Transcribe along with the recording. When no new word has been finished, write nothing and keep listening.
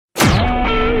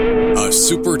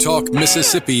SuperTalk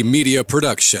Mississippi media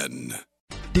production.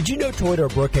 Did you know Toyota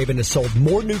of Brookhaven has sold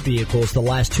more new vehicles the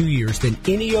last 2 years than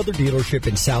any other dealership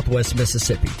in Southwest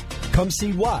Mississippi? Come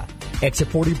see why. Exit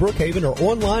 40 Brookhaven or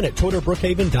online at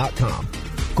ToyotaBrookhaven.com.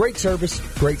 Great service,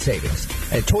 great savings.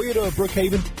 At Toyota of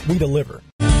Brookhaven, we deliver.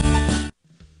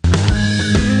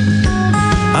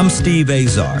 I'm Steve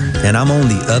Azar, and I'm on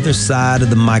the other side of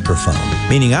the microphone,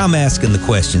 meaning I'm asking the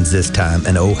questions this time,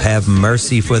 and oh, have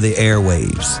mercy for the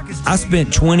airwaves. I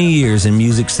spent 20 years in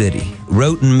Music City,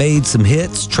 wrote and made some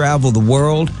hits, traveled the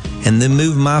world, and then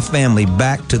moved my family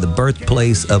back to the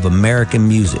birthplace of American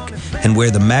music and where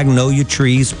the magnolia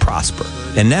trees prosper.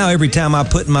 And now every time I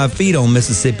put my feet on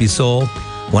Mississippi soil,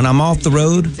 when I'm off the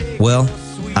road, well,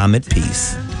 I'm at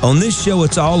peace. On this show,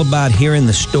 it's all about hearing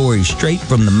the stories straight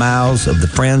from the mouths of the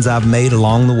friends I've made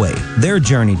along the way, their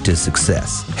journey to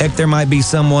success. Heck, there might be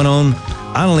someone on,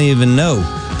 I don't even know,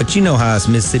 but you know how us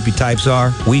Mississippi types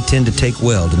are. We tend to take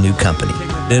well to new company.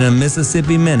 In a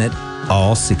Mississippi Minute,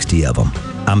 all 60 of them.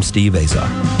 I'm Steve Azar.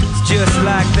 It's just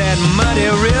like that muddy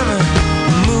river,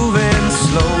 moving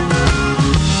slow.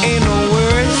 Ain't no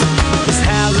worries, it's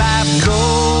how life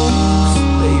goes,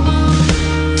 baby.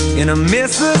 In a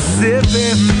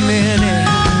Mississippi Minute.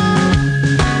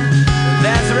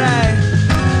 That's right.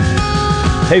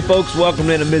 Hey folks, welcome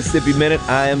to the Mississippi Minute.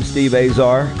 I am Steve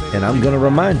Azar, and I'm going to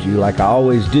remind you, like I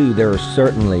always do, there are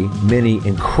certainly many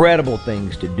incredible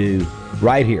things to do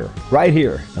right here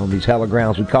on these hella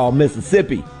grounds we call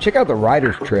Mississippi. Check out the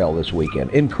Writers Trail this weekend.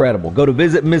 Incredible. Go to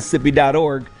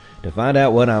visitmississippi.org to find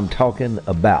out what I'm talking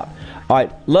about. All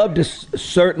right, love to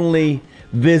certainly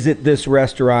visit this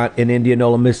restaurant in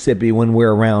Indianola, Mississippi when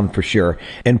we're around for sure,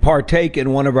 and partake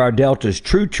in one of our Delta's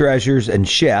true treasures and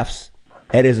chefs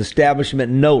at his establishment,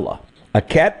 NOLA, a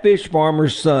catfish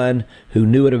farmer's son who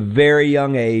knew at a very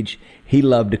young age he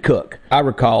loved to cook. I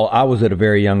recall I was at a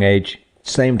very young age,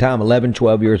 same time, 11,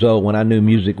 12 years old, when I knew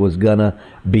music was gonna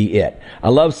be it. I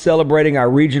love celebrating our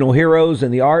regional heroes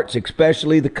in the arts,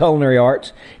 especially the culinary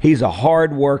arts. He's a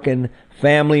hard-working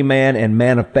family man and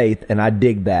man of faith, and I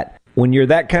dig that. When you're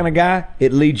that kind of guy,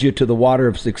 it leads you to the water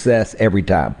of success every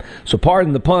time. So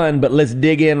pardon the pun, but let's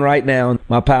dig in right now.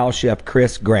 My pal, Chef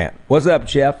Chris Grant. What's up,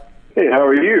 Chef? Hey, how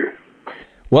are you?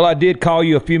 Well, I did call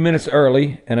you a few minutes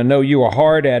early, and I know you were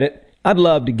hard at it. I'd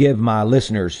love to give my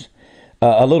listeners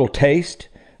a little taste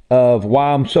of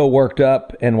why I'm so worked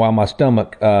up and why my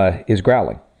stomach is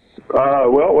growling.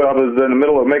 Well, I was in the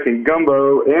middle of making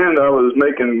gumbo, and I was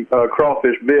making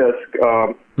crawfish bisque.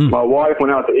 My wife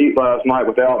went out to eat last night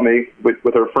without me,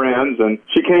 with her friends, and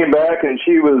she came back, and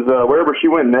she was wherever she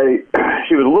went and ate.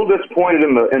 She was a little disappointed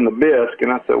in the bisque,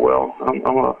 and I said, "Well, I'm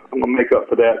gonna make up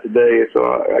for that today."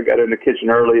 So I got in the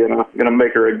kitchen early, and I'm gonna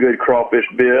make her a good crawfish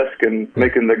bisque, and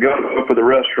making the gumbo for the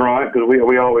restaurant, because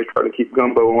we always try to keep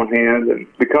gumbo on hand, and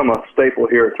become a staple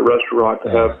here at the restaurant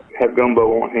to have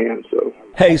gumbo on hand. So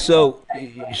hey, so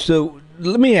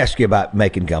let me ask you about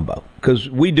making gumbo, because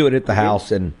we do it at the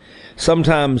house, and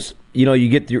sometimes, you know, you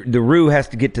get the roux has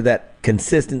to get to that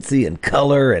consistency and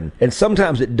color, and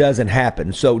sometimes it doesn't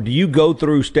happen. So do you go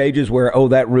through stages where,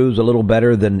 that roux's a little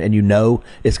better and you know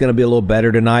it's going to be a little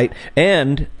better tonight?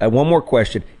 And one more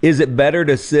question, is it better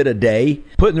to sit a day,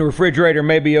 put in the refrigerator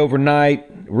maybe overnight,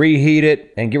 reheat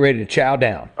it, and get ready to chow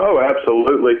down? Oh,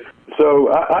 absolutely.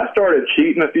 So I started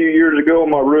cheating a few years ago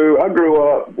on my roux. I grew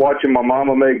up watching my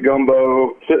mama make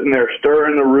gumbo, sitting there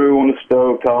stirring the roux on the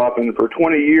stovetop, and for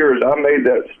 20 years I made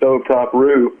that stovetop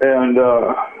roux. And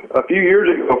a few years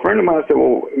ago, a friend of mine said,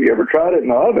 "Well, have you ever tried it in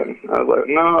the oven?" I was like,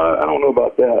 "No, I don't know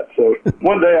about that." So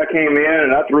one day I came in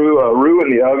and I threw a roux in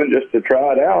the oven just to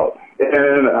try it out.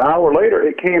 And an hour later,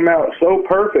 it came out so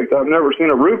perfect. I've never seen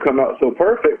a roux come out so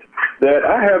perfect that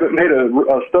I haven't made a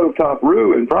stovetop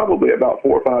roux in probably about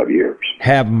 4 or 5 years.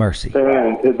 Have mercy.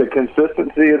 And the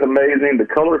consistency is amazing. The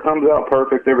color comes out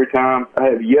perfect every time. I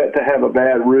have yet to have a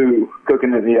bad roux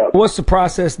cooking in the oven. What's the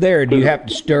process there? Do you have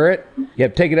to stir it? You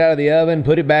have to take it out of the oven,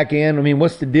 put it back in? I mean,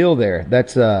 what's the deal there?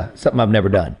 That's something I've never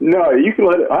done. No, you can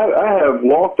let it. I have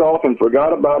walked off and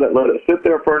forgot about it, let it sit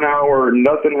there for an hour,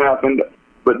 nothing happened.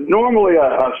 But normally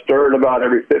I stir it about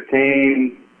every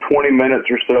 15, 20 minutes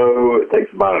or so. It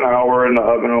takes about an hour in the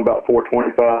oven, about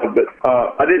 425. But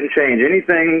I didn't change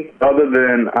anything other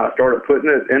than I started putting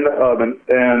it in the oven,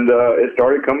 and it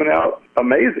started coming out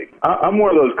amazing. I'm one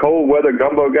of those cold weather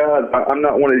gumbo guys. I'm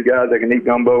not one of these guys that can eat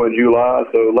gumbo in July.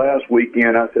 So last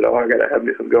weekend I said, I got to have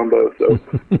me some gumbo. So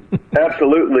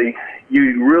absolutely,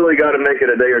 you really got to make it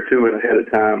a day or two ahead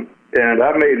of time. And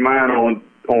I made mine on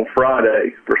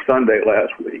Friday for Sunday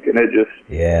last week, and it just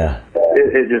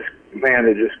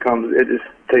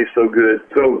tastes so good,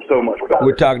 so much better.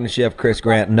 We're talking to Chef Chris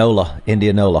Grant, Nola,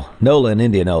 Indianola. Nola and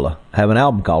Indianola. I have an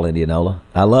album called Indianola.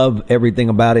 I love everything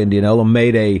about Indianola.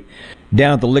 Made a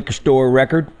Down at the Liquor Store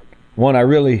record, one I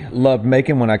really loved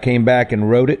making when I came back and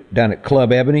wrote it down at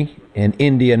Club Ebony in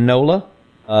Indianola.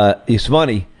 It's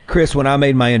funny, Chris, when I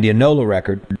made my Indianola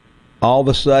record, all of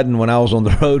a sudden when I was on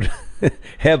the road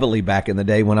heavily back in the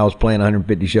day when I was playing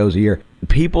 150 shows a year,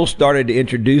 people started to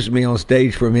introduce me on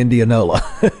stage from Indianola.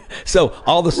 So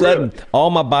all of a sudden,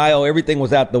 all my bio, everything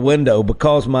was out the window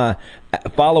because my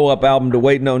follow-up album to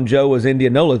Waiting on Joe was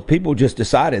Indianola. People just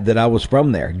decided that I was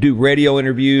from there. Do radio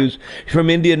interviews from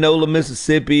Indianola,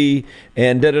 Mississippi,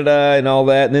 and da-da-da and all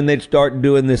that. And then they'd start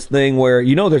doing this thing where,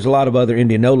 there's a lot of other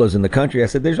Indianolas in the country. I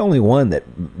said, there's only one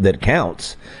that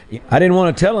counts. I didn't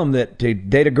want to tell them that to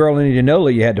date a girl in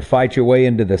Indianola, you had to fight your way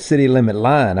into the city limit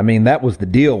line. I mean, that was the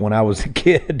deal when I was a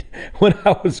kid, when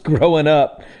I was growing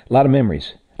up. A lot of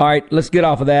memories. All right, let's get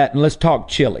off of that and let's talk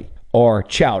chili or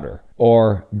chowder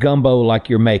or gumbo like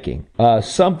you're making.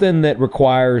 Something that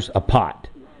requires a pot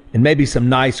and maybe some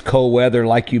nice cold weather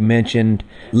like you mentioned,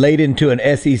 late into an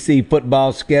SEC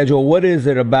football schedule. What is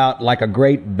it about like a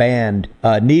great band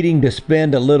needing to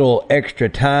spend a little extra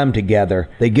time together?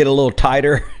 They get a little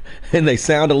tighter and they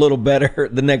sound a little better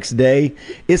the next day.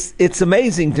 It's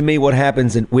amazing to me what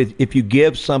happens if you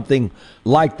give something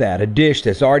like that, a dish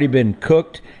that's already been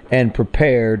cooked and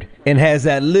prepared and has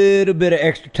that little bit of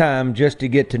extra time just to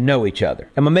get to know each other.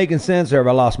 Am I making sense or have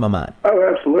I lost my mind?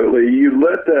 Oh, absolutely. You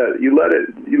let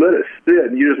it sit,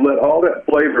 and you just let all that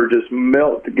flavor just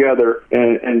melt together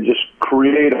and just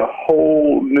create a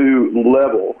whole new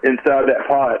level inside that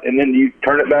pot. And then you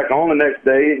turn it back on the next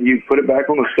day and you put it back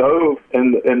on the stove,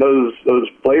 and those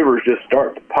flavors just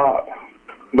start to pop.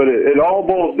 But it all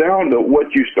boils down to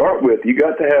what you start with. You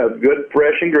got to have good,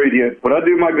 fresh ingredients. When I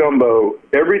do my gumbo,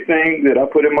 everything that I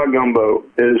put in my gumbo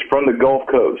is from the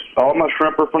Gulf Coast. All my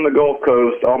shrimp are from the Gulf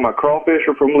Coast. All my crawfish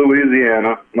are from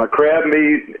Louisiana. My crab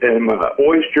meat and my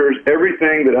oysters,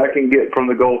 everything that I can get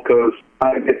from the Gulf Coast,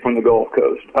 I get from the Gulf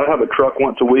Coast. I have a truck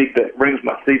once a week that brings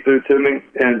my seafood to me,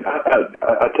 and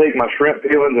I take my shrimp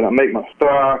peelings and I make my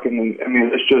stock, and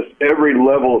it's just every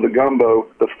level of the gumbo,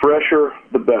 the fresher,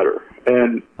 the better.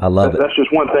 And I love it. That's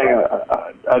just one thing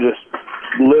I just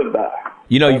live by.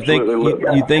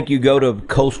 You think you go to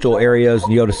coastal areas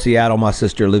and you go to Seattle. My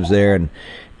sister lives there, and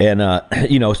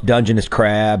it's Dungeness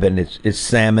crab and it's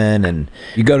salmon, and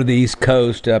you go to the East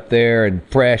Coast up there and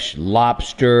fresh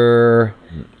lobster,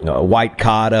 white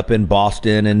cod up in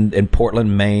Boston and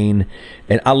Portland, Maine.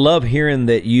 And I love hearing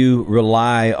that you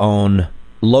rely on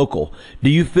local. Do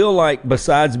you feel like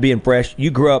besides being fresh, you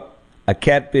grew up a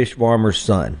catfish farmer's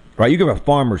son, right? You grew up a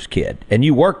farmer's kid and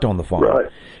you worked on the farm. Right.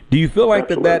 Do you feel like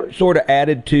that sort of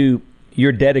added to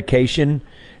your dedication,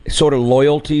 sort of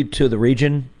loyalty to the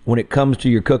region when it comes to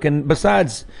your cooking?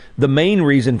 Besides the main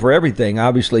reason for everything,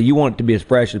 obviously, you want it to be as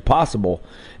fresh as possible,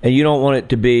 and you don't want it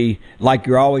to be like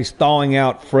you're always thawing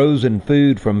out frozen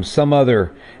food from some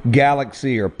other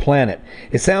galaxy or planet.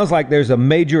 It sounds like there's a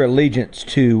major allegiance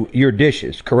to your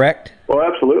dishes, correct? Well,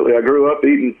 absolutely. I grew up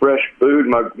eating fresh food.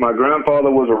 My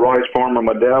grandfather was a rice farmer.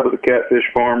 My dad was a catfish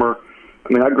farmer.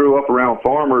 I grew up around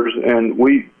farmers, and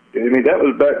that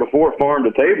was back before farm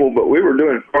to table, but we were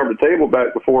doing farm to table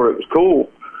back before it was cool.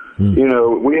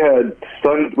 We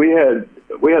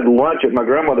had lunch at my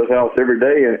grandmother's house every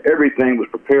day, and everything was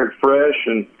prepared fresh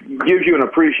and gives you an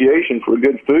appreciation for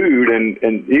good food. And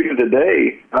even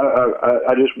today, I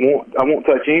won't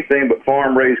touch anything but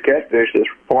farm raised catfish that's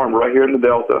farmed right here in the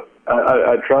Delta.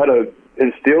 I try to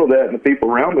instill that in the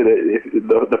people around me,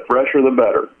 that the fresher the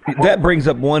better. That brings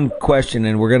up one question,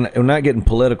 and we're not getting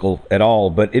political at all,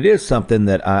 but it is something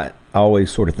that I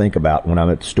always sort of think about when I'm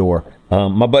at the store.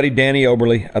 My buddy Danny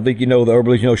Oberly, I think you know the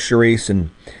Oberlys, Charisse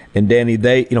and Danny,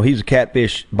 he's a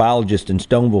catfish biologist in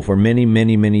Stoneville for many,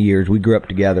 many, many years. We grew up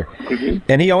together. Mm-hmm.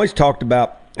 And he always talked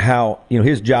about how,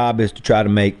 his job is to try to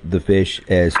make the fish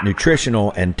as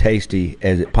nutritional and tasty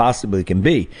as it possibly can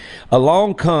be.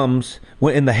 Along comes,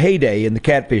 in the heyday, in the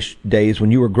catfish days when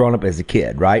you were growing up as a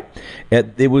kid, right?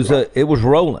 It was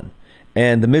rolling.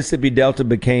 And the Mississippi Delta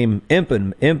became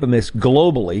infamous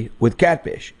globally with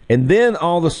catfish. And then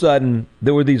all of a sudden,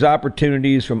 there were these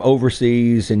opportunities from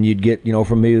overseas, and you'd get,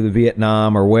 from either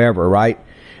Vietnam or wherever, right?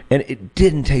 And it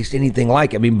didn't taste anything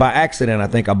like it. By accident, I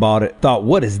think I bought it, thought,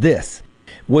 what is this?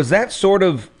 Was that sort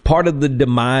of part of the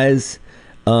demise,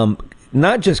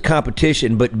 not just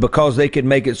competition, but because they could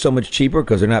make it so much cheaper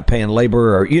because they're not paying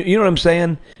labor, or you know what I'm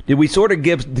saying? Did we sort of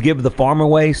give the farm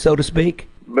away, so to speak?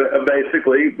 Basically,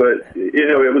 technically, but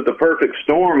it was the perfect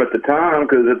storm at the time,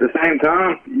 because at the same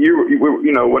time,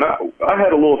 when I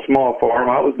had a little small farm,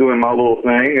 I was doing my little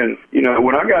thing, and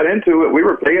when I got into it, we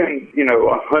were paying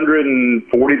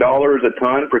 $140 a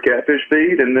ton for catfish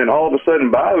feed, and then all of a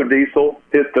sudden biodiesel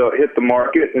hit the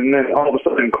market, and then all of a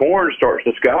sudden corn starts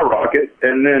to skyrocket,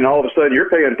 and then all of a sudden you're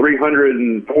paying $300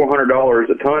 and $400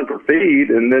 a ton for feed,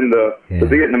 and then the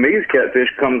Vietnamese catfish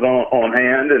comes on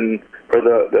hand, and or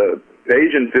the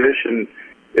Asian fish, and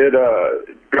it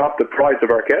dropped the price of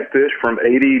our catfish from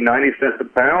 80-90 cents a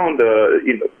pound to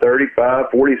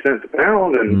 35-40 cents a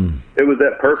pound, and it was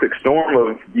that perfect storm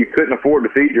of you couldn't afford to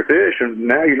feed your fish, and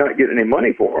now you're not getting any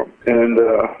money for them. And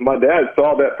my dad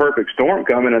saw that perfect storm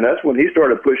coming, and that's when he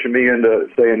started pushing me into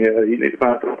saying, you need to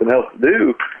find something else to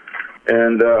do.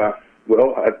 And I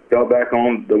fell back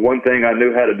on the one thing I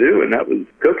knew how to do, and that was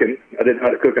cooking. I didn't know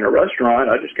how to cook in a restaurant.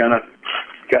 I just kind of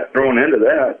got thrown into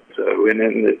that, and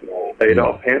then it paid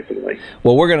off handsomely.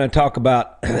 Well, we're going to talk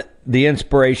about the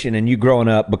inspiration and you growing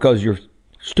up, because your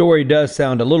story does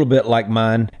sound a little bit like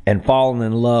mine, and falling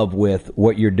in love with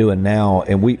what you're doing now.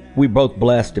 And we both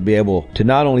blessed to be able to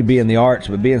not only be in the arts,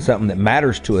 but be in something that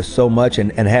matters to us so much,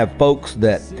 and have folks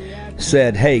that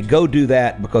said, hey, go do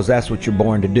that because that's what you're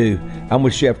born to do. I'm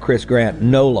with Chef Chris Grant,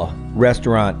 Nola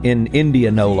Restaurant in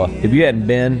Indianola. If you hadn't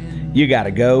been, you got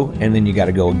to go, and then you got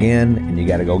to go again, and you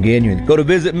got to go again. You go to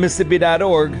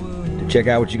visitmississippi.org to check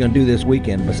out what you're going to do this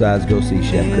weekend besides go see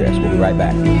Chef Chris. We'll be right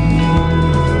back.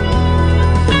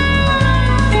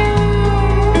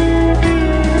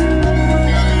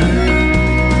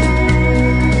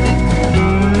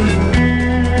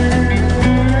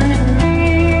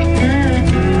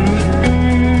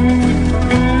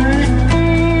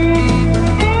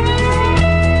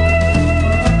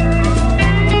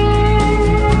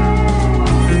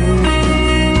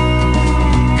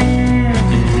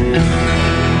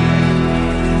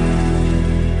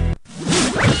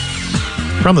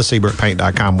 From the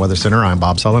SeabrookPaint.com Weather Center, I'm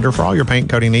Bob Sullender. For all your paint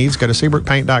coating needs, go to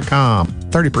SeabrookPaint.com.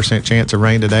 30% chance of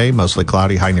rain today, mostly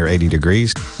cloudy, high near 80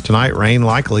 degrees. Tonight, rain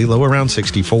likely, low around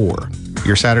 64.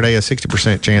 Your Saturday, a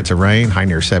 60% chance of rain, high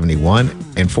near 71.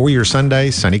 And for your Sunday,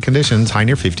 sunny conditions, high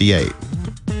near 58.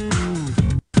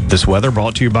 This weather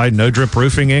brought to you by No Drip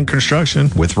Roofing and Construction.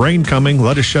 With rain coming,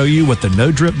 let us show you what the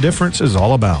No Drip difference is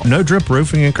all about. No Drip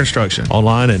Roofing and Construction.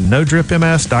 Online at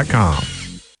NoDripMS.com.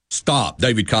 Stop.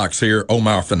 David Cox here,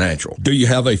 Omar Financial. Do you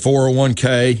have a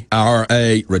 401k,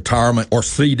 IRA, retirement, or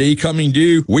CD coming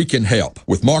due? We can help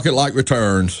with market-like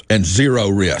returns and zero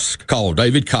risk. Call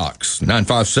David Cox,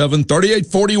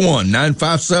 957-3841,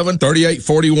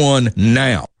 957-3841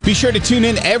 now. Be sure to tune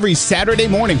in every Saturday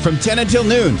morning from 10 until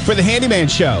noon for The Handyman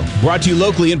Show. Brought to you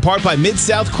locally in part by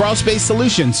Mid-South Crawl Space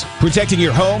Solutions. Protecting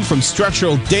your home from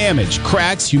structural damage,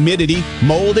 cracks, humidity,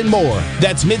 mold, and more.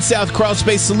 That's Mid-South Crawl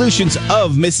Space Solutions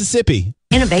of Mississippi.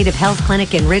 Innovative Health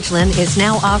Clinic in Ridgeland is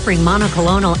now offering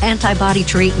monoclonal antibody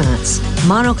treatments.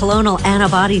 Monoclonal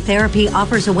antibody therapy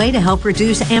offers a way to help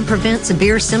reduce and prevent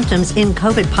severe symptoms in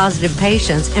COVID-positive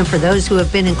patients and for those who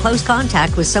have been in close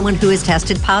contact with someone who is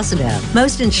tested positive.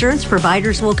 Most insurance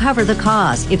providers will cover the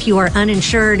cost. If you are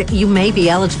uninsured, you may be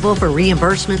eligible for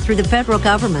reimbursement through the federal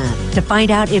government. To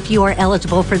find out if you are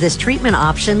eligible for this treatment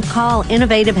option, call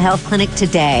Innovative Health Clinic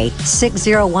today,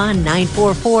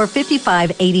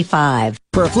 601-944-5585.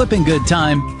 For a flipping good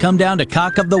time, come down to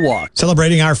Cock of the Walk.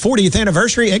 Celebrating our 40th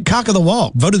anniversary at Cock of the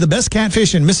Walk. Voted the best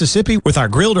catfish in Mississippi with our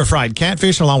grilled or fried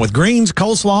catfish along with greens,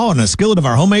 coleslaw, and a skillet of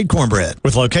our homemade cornbread.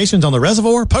 With locations on the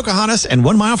Reservoir, Pocahontas, and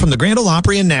 1 mile from the Grand Ole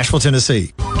Opry in Nashville,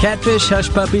 Tennessee. Catfish, hush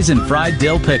puppies, and fried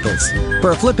dill pickles.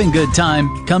 For a flipping good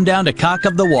time, come down to Cock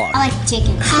of the Walk. I like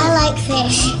chicken. I like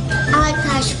fish. I like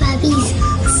hush puppies.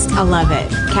 I love it.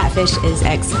 Catfish is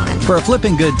excellent. For a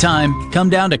flipping good time, come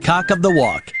down to Cock of the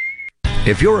Walk.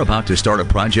 If you're about to start a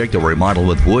project or remodel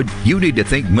with wood, you need to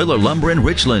think Miller Lumber in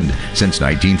Richland. Since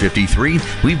 1953,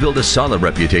 we've built a solid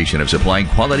reputation of supplying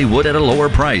quality wood at a lower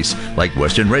price, like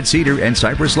Western Red Cedar and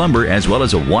Cypress Lumber, as well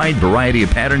as a wide variety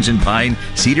of patterns in pine,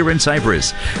 cedar, and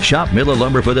cypress. Shop Miller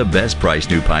Lumber for the best price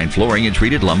new pine flooring and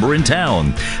treated lumber in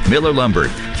town. Miller Lumber,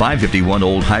 551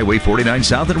 Old Highway 49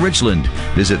 South in Richland.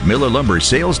 Visit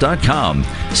MillerLumberSales.com,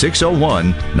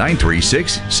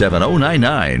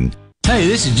 601-936-7099. Hey,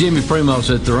 this is Jimmy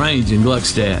Primos at the Range in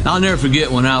Gluckstadt. I'll never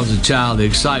forget when I was a child the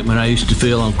excitement I used to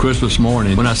feel on Christmas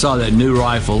morning when I saw that new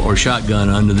rifle or shotgun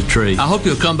under the tree. I hope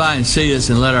you'll come by and see us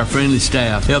and let our friendly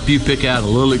staff help you pick out a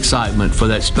little excitement for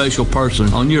that special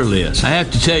person on your list. I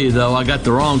have to tell you though, I got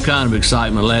the wrong kind of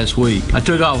excitement last week. I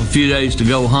took off a few days to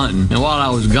go hunting, and while I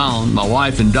was gone, my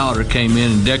wife and daughter came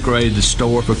in and decorated the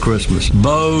store for Christmas.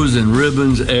 Bows and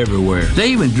ribbons everywhere.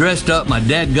 They even dressed up my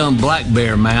dadgum black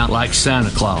bear mount like Santa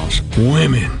Claus.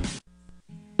 Women.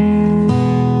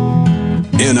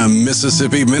 In a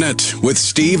Mississippi Minute with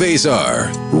Steve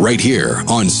Azar, right here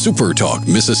on Super Talk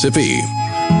Mississippi.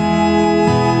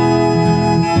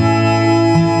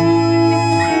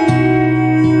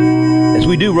 As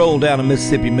we do roll down a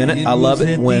Mississippi Minute, I love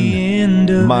it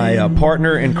when my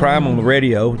partner in crime on the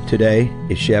radio today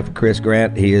is Chef Chris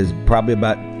Grant. He is probably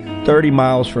about 30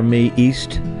 miles from me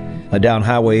east, down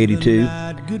Highway 82.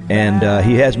 And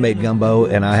he has made gumbo,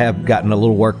 and I have gotten a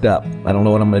little worked up. I don't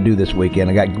know what I'm going to do this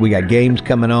weekend. We got games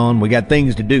coming on. We got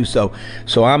things to do. So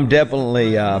I'm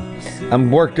definitely I'm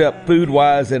worked up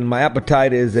food-wise, and my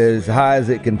appetite is as high as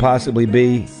it can possibly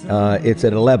be. It's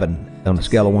at 11 on a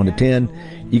scale of 1 to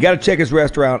 10. You got to check his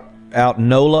restaurant out,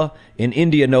 NOLA, in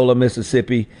Indianola,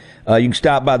 Mississippi. You can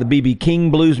stop by the B.B.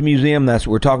 King Blues Museum. That's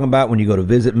what we're talking about when you go to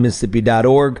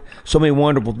visitmississippi.org. So many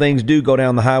wonderful things. Do go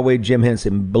down the highway, the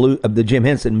Jim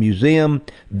Henson Museum.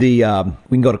 We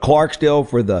can go to Clarksdale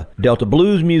for the Delta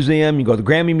Blues Museum. You can go to the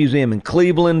Grammy Museum in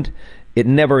Cleveland. It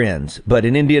never ends. But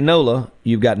in Indianola,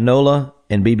 you've got NOLA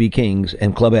and B.B. King's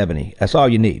and Club Ebony. That's all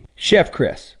you need. Chef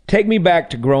Chris, take me back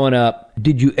to growing up.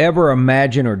 Did you ever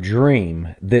imagine or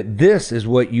dream that this is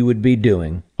what you would be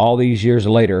doing all these years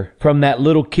later from that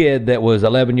little kid that was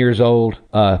 11 years old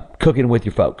cooking with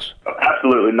your folks?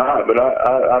 Absolutely not, but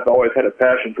I've always had a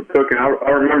passion for cooking. I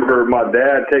remember my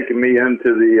dad taking me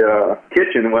into the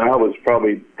kitchen when I was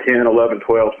probably 10, 11,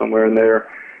 12, somewhere in there,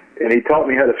 and he taught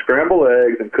me how to scramble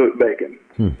eggs and cook bacon.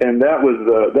 And that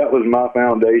was my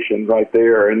foundation right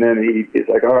there. And then he's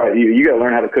like, all right, you got to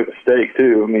learn how to cook a steak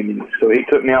too. I mean, so he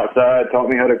took me outside, taught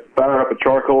me how to fire up a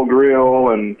charcoal grill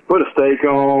and put a steak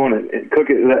on and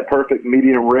cook it at that perfect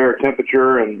medium rare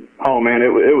temperature. And oh man, it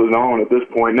was on at this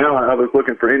point. Now I was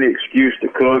looking for any excuse to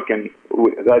cook, and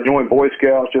I joined Boy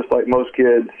Scouts just like most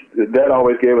kids. That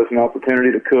always gave us an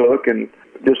opportunity to cook, and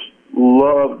just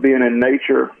love being in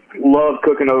nature. Love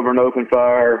cooking over an open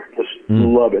fire. Just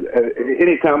love it.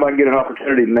 Anytime I can get an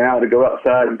opportunity now to go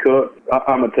outside and cook,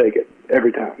 I'm going to take it.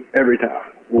 Every time.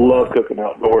 Love cooking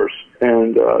outdoors.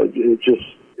 And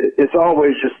it's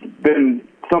always just been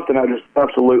something I just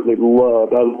absolutely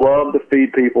love. I love to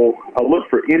feed people. I looked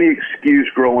for any excuse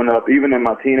growing up, even in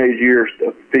my teenage years,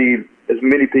 to feed as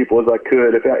many people as I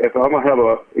could. If I'm going to have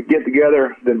a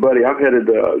get-together, then, buddy, I'm headed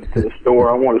to the store.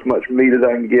 I want as much meat as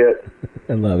I can get.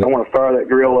 I love it. I want to fire that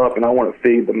grill up, and I want to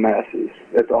feed the masses.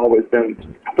 It's always been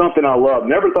something I loved.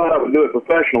 Never thought I would do it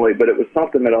professionally, but it was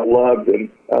something that I loved, and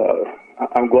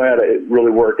I'm glad it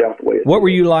really worked out the way it did. What were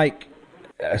you like?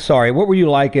 What were you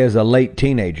like as a late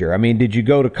teenager? I mean, did you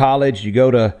go to college? Did you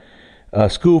go to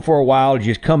school for a while? Did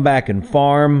you just come back and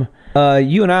farm?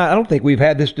 You and I don't think we've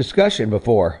had this discussion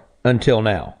before until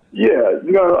now. Yeah,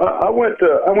 no, I went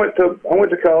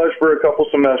to college for a couple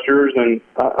semesters, and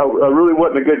I really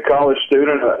wasn't a good college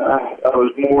student. I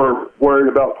was more worried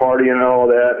about partying and all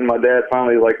that. And my dad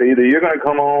finally either you're going to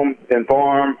come home and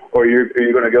farm, or you're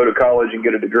going to go to college and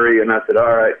get a degree. And I said,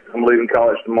 all right, I'm leaving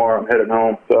college tomorrow. I'm headed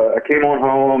home. So I came on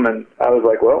home, and I was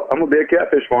like, well, I'm going to be a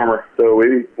catfish farmer. So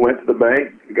we went to the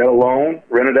bank, got a loan,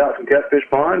 rented out some catfish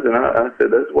ponds, and I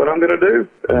said, that's what I'm going to do.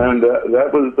 And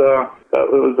that was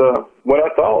what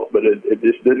I thought, but it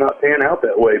just did not pan out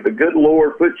that way. The good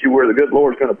Lord puts you where the good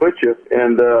Lord's going to put you,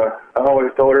 and I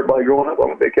always told everybody growing up, I'm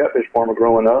going to be a catfish farmer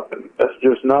growing up, and that's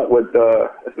just not what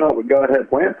God had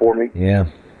planned for me. Yeah.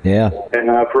 And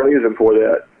I praise Him for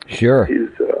that. Sure.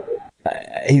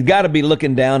 He's got to be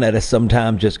looking down at us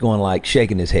sometimes, just going like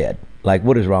shaking his head, like,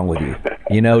 what is wrong with you?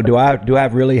 You know, do I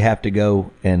really have to go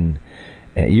and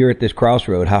you're at this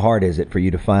crossroad? How hard is it for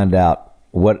you to find out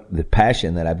what the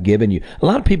passion that I've given you? A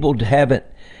lot of people haven't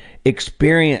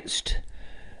experienced.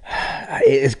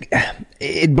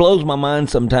 It blows my mind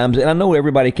sometimes, and I know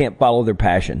everybody can't follow their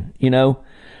passion, you know,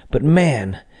 but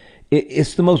man,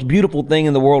 it's the most beautiful thing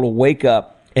in the world to wake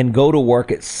up and go to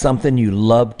work at something you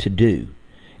love to do.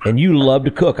 And you love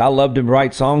to cook. I love to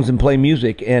write songs and play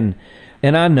music, and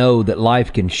I know that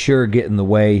life can sure get in the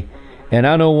way. And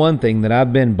I know one thing, that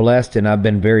I've been blessed and I've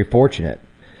been very fortunate.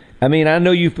 I mean, I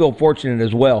know you feel fortunate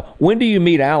as well. When do you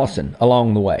meet Allison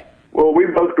along the way? Well, we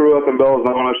both grew grew up in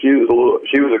Belzona.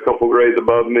 She was a couple grades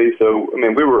above me, so I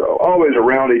mean we were always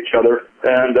around each other,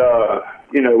 and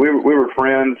you know, we were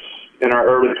friends in our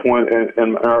early 20s,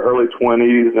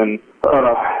 and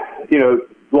you know,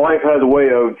 life has a way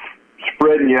of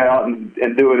spreading you out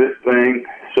and doing its thing.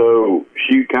 So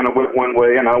she kind of went one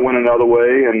way and I went another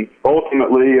way, and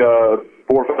ultimately 4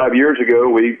 or 5 years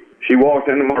ago she walked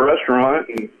into my restaurant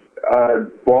and I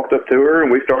walked up to her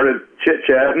and we started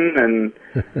chit-chatting, and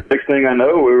next thing I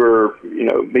know we were, you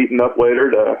know, meeting up later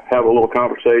to have a little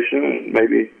conversation and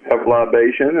maybe have a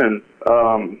libation, and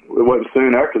it wasn't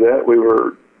soon after that we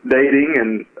were dating,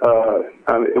 and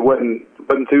it wasn't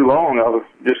too long.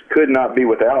 I just could not be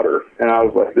without her, and I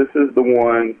was like, this is the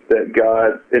one that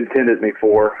God intended me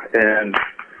for, and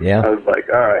I was like,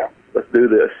 all right, let's do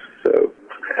this. So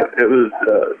it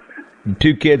was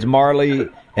 2 kids, Marley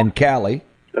and Callie.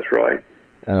 That's right.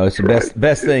 It's the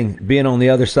best thing, being on the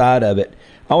other side of it.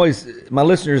 My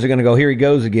listeners are going to go, here he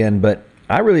goes again, but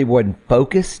I really wasn't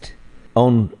focused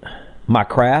on my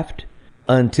craft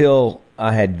until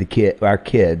I had our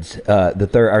kids,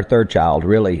 our third child,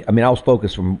 really. I mean, I was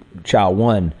focused from child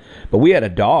 1, but we had a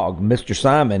dog, Mr.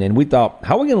 Simon, and we thought,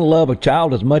 how are we going to love a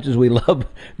child as much as we love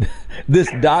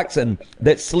this dachshund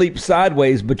that sleeps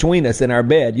sideways between us in our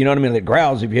bed? You know what I mean? That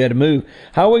growls if you had to move.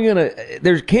 How are we going to,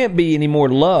 there can't be any more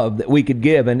love that we could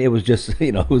give, and it was just,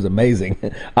 you know, it was amazing.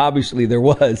 Obviously there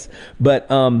was, but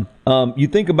you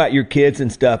think about your kids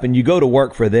and stuff, and you go to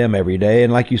work for them every day,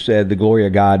 and like you said, the glory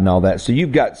of God and all that. So you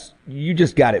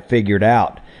just got it figured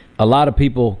out. A lot of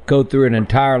people go through an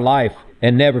entire life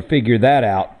and never figure that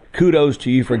out. Kudos to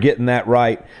you for getting that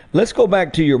right. Let's go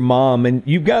back to your mom, and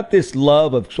you've got this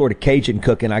love of sort of Cajun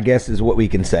cooking, I guess is what we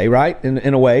can say, right?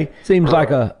 In a way. Seems like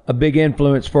a big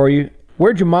influence for you.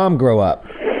 Where'd your mom grow up?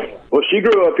 Well, she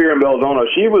grew up here in Belzona.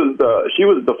 She was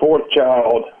the 4th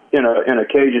child in a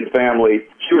Cajun family.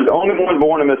 She was the only one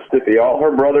born in Mississippi. All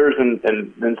her brothers and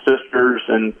sisters,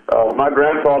 and my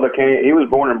grandfather came. He was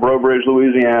born in Breaux Bridge,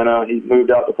 Louisiana. He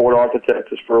moved out to Port Arthur,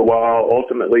 Texas for a while.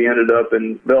 Ultimately, ended up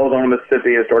in Belzona,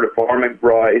 Mississippi, and started farming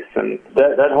rice. And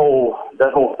that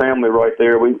whole family right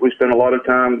there. We spent a lot of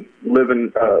time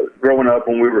living, growing up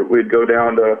when we'd go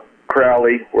down to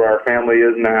Crowley, where our family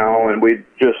is now, and we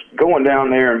just going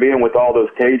down there and being with all those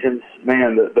Cajuns.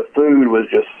 Man, the food was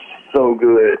just so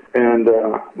good, and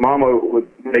Mama would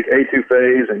make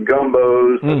etouffees and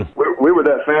gumbos. We were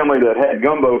that family that had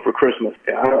gumbo for Christmas.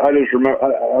 I just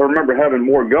remember having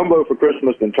more gumbo for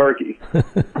Christmas than turkey.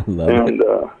 Love it.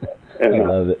 And I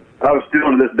love it. I was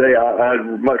still to this day.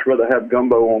 I'd much rather have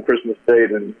gumbo on Christmas Day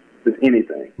than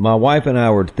anything. My wife and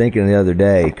I were thinking the other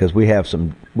day, because we have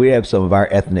some of our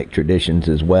ethnic traditions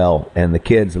as well, and the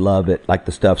kids love it, like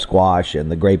the stuffed squash and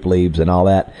the grape leaves and all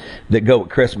that go with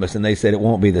Christmas, and they said it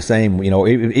won't be the same. You know,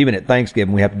 even at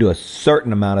Thanksgiving we have to do a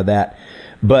certain amount of that.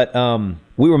 But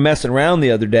we were messing around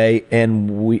the other day,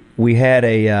 and we had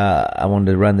I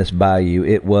wanted to run this by you.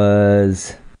 It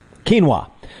was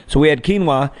quinoa. So we had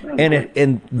quinoa,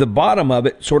 and the bottom of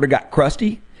it sort of got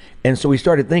crusty. And so we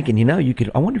started thinking, you know,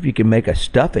 I wonder if you could make a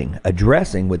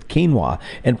dressing with quinoa.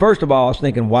 And first of all, I was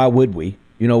thinking, why would we?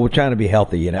 You know, we're trying to be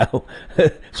healthy, you know.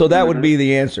 So that would be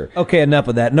the answer. Okay, enough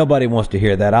of that. Nobody wants to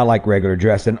hear that. I like regular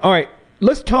dressing. All right,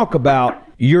 let's talk about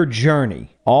your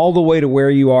journey all the way to where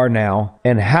you are now,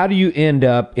 and how do you end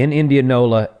up in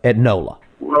Indianola at NOLA?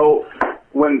 Well,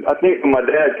 when my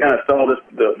dad kind of saw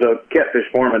the catfish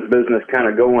farming business kind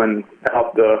of going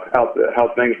out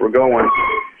how things were going,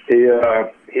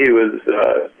 he was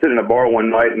sitting in a bar one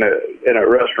night in a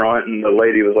restaurant, and the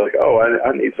lady was like, "Oh,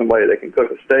 I need somebody that can cook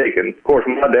a steak." And of course,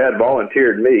 my dad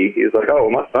volunteered me. He was like, "Oh,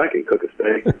 my son can cook a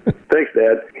steak." Thanks,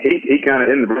 Dad. He kind of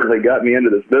inadvertently got me into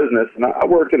this business, and I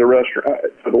worked at a restaurant.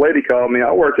 So the lady called me.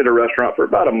 I worked at a restaurant for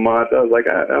about a month. I was like,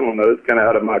 I don't know, it's kind of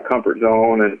out of my comfort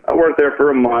zone, and I worked there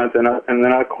for a month, and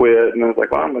then I quit, and I was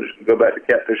like, well, I'm going to just go back to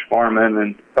catfish farming.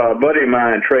 And a buddy of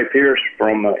mine, Trey Pierce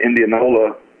from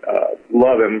Indianola,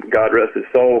 love him, God rest his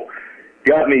soul,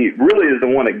 really is the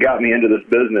one that got me into this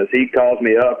business. He calls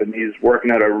me up, and he's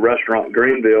working at a restaurant in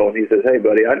Greenville, and he says, "Hey,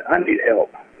 buddy, I need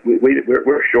help.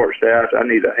 We're short-staffed. I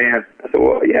need a hand." I said,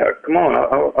 "Well, yeah, come on.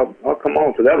 I'll come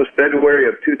on." So that was February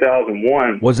of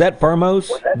 2001. Was that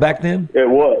Firmos back then? It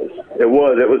was. It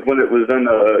was when it was in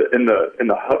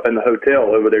the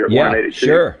hotel over there at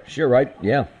 182. Sure, right,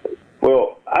 yeah.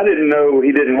 Well, I didn't know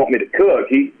he didn't want me to cook.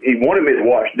 He wanted me to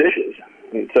wash dishes.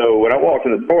 And so when I walked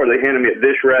in the door, they handed me a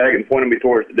dish rag and pointed me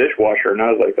towards the dishwasher, and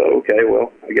I was like, "Oh, okay,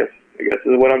 well, I guess this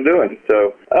is what I'm doing."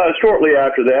 So shortly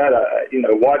after that,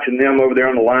 watching them over there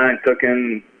on the line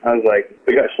cooking, I was like,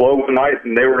 we got slow one night,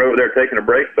 and they were over there taking a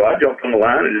break, so I jumped on the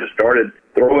line and just started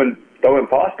throwing throwing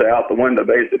pasta out the window,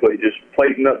 basically just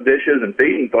plating up dishes and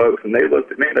feeding folks. And they looked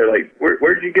at me, they're like,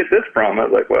 where'd you get this from? I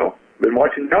was like, well, been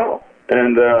watching y'all.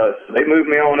 And so they moved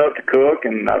me on up to cook,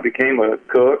 and I became a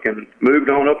cook and moved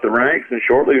on up the ranks, and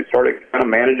shortly started kind of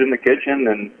managing the kitchen.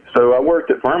 And so I worked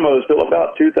at Fermo's till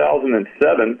about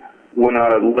 2007, when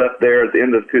I left there at the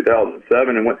end of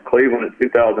 2007 and went to Cleveland in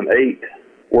 2008.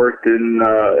 Worked in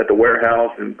at the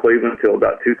warehouse in Cleveland until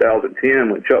about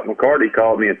 2010, when Chuck McCarty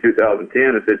called me in 2010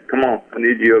 and said, come on, I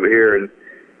need you over here in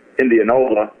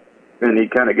Indianola. And he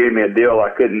kind of gave me a deal I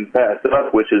couldn't pass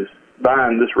up, which is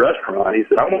buying this restaurant. He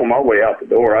said, I'm on my way out the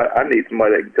door. I need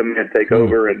somebody that can come in and take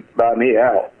over and buy me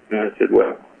out. And I said,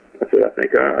 well, I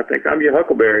think I'm your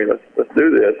Huckleberry. Let's do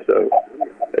this. So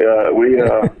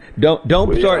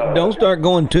don't start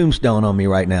going Tombstone on me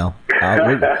right now.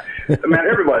 Man,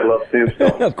 everybody loves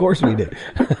Tombstone. Of course we do.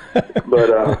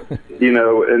 But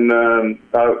and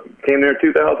I came there in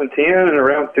 2010, and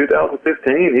around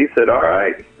 2015, he said, "All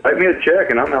right, write me a check,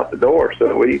 and I'm out the door."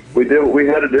 So we did what we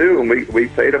had to do, and we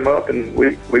paid him up, and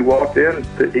we walked in.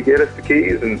 He gave us the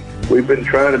keys, and we've been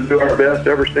trying to do our best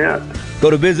ever since.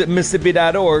 Go to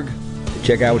visitmississippi.org to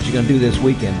check out what you're going to do this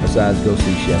weekend besides go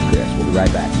see Chef Chris. We'll be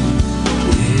right back.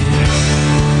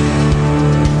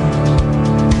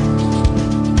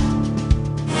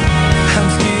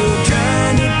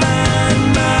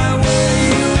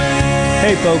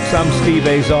 Hey folks, I'm Steve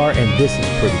Azar, and this is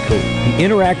pretty cool. The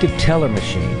Interactive Teller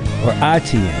Machine, or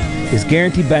ITM, is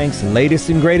Guaranty Bank's latest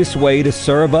and greatest way to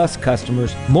serve us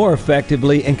customers more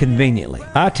effectively and conveniently.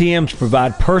 ITMs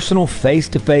provide personal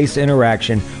face-to-face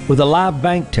interaction with a live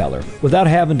bank teller without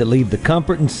having to leave the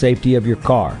comfort and safety of your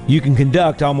car. You can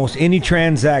conduct almost any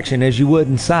transaction as you would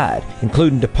inside,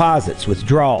 including deposits,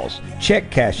 withdrawals,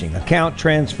 check cashing, account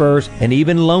transfers, and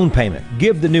even loan payment.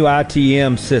 Give the new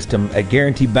ITM system at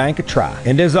Guaranty Bank a try.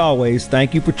 And as always,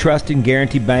 thank you for trusting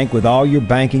Guaranty Bank with all your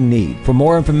banking needs. For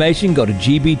more information, go to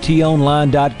gbtonline.com.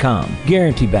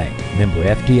 Guaranty Bank, member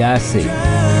FDIC.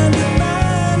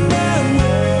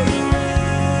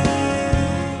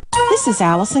 This is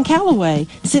Allison Callaway.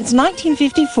 Since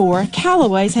 1954,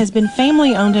 Callaway's has been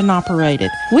family owned and operated.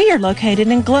 We are located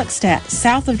in Gluckstadt,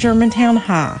 south of Germantown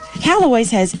High. Callaway's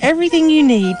has everything you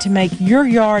need to make your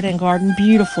yard and garden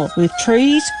beautiful with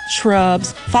trees,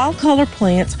 shrubs, fall color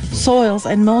plants, soils,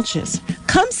 and mulches.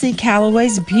 Come see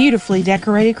Callaway's beautifully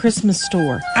decorated Christmas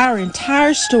store. Our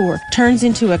entire store turns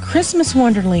into a Christmas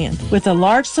wonderland with a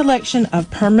large selection of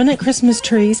permanent Christmas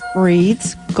trees,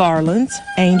 wreaths, garlands,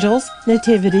 angels,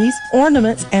 nativities,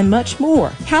 ornaments, and much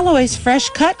more. Callaway's fresh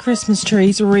cut Christmas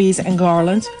trees, wreaths, and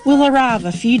garlands will arrive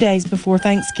a few days before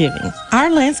Thanksgiving. Our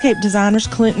landscape designers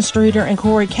Clinton Streeter and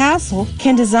Corey Castle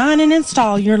can design and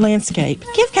install your landscape.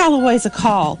 Give Callaway's a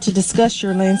call to discuss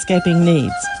your landscaping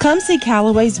needs. Come see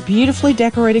Callaway's beautifully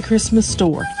decorated Christmas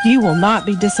store. You will not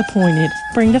be disappointed.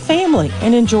 Bring the family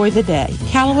and enjoy the day.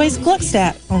 Callaway's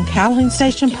Gluckstadt on Calhoun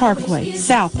Station Parkway,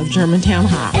 south of Germantown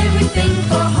High. Everything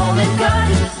for home and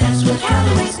garden, that's what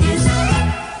Callaway's is.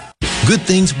 Good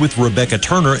Things with Rebecca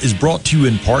Turner is brought to you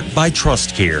in part by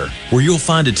Trust Care, where you'll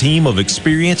find a team of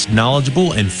experienced,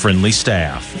 knowledgeable, and friendly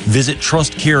staff. Visit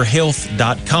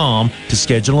TrustCareHealth.com to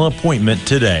schedule an appointment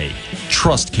today.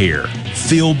 Trust Care.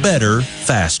 Feel better,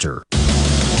 faster.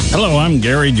 Hello, I'm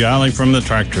Gary Jolly from the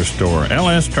Tractor Store.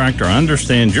 LS Tractor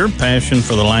understands your passion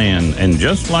for the land, and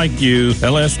just like you,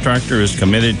 LS Tractor is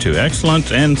committed to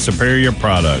excellence and superior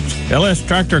products. LS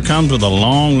Tractor comes with a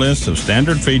long list of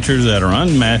standard features that are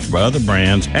unmatched by other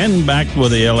brands and backed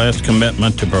with the LS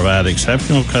commitment to provide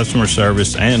exceptional customer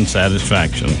service and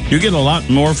satisfaction. You get a lot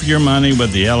more for your money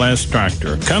with the LS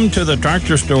Tractor. Come to the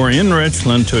Tractor Store in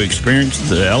Richland to experience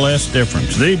the LS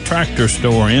difference. The Tractor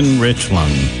Store in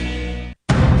Richland.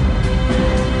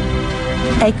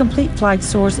 A Complete Flag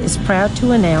Source is proud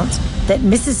to announce that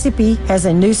Mississippi has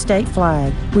a new state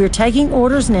flag. We are taking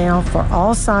orders now for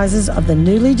all sizes of the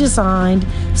newly designed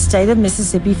State of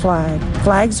Mississippi flag.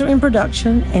 Flags are in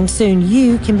production, and soon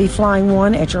you can be flying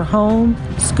one at your home,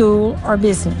 school, or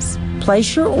business.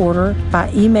 Place your order by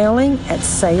emailing at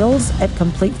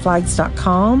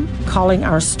sales@completeflags.com, calling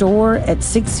our store at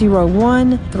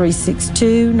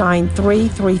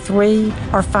 601-362-9333,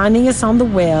 or finding us on the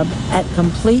web at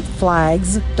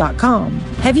completeflags.com.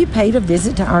 Have you paid a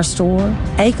visit to our store?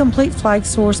 A Complete Flag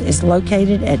Source is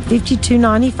located at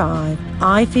 5295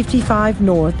 I-55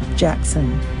 North,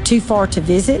 Jackson. Too far to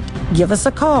visit? Give us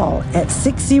a call at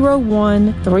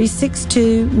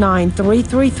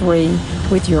 601-362-9333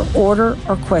 with your order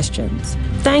or questions.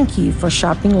 Thank you for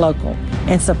shopping local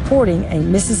and supporting a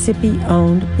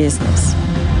Mississippi-owned business.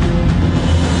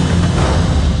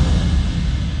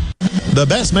 The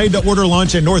best made-to-order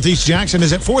lunch in Northeast Jackson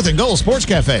is at 4th and Goal Sports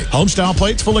Cafe. Homestyle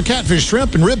plates full of catfish,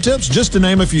 shrimp, and rib tips, just to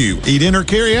name a few. Eat in or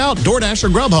carry out, DoorDash or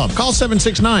Grubhub. Call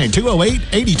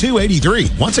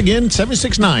 769-208-8283. Once again,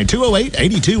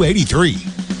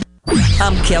 769-208-8283.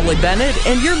 I'm Kelly Bennett,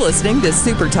 and you're listening to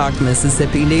Super Talk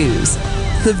Mississippi News.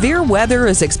 Severe weather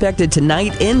is expected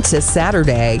tonight into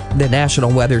Saturday. The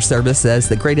National Weather Service says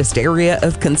the greatest area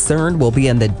of concern will be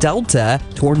in the Delta.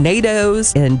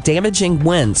 Tornadoes and damaging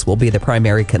winds will be the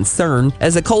primary concern.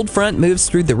 As a cold front moves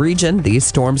through the region, these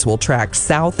storms will track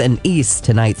south and east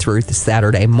tonight through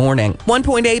Saturday morning.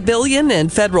 $1.8 billion in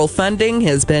federal funding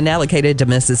has been allocated to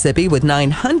Mississippi, with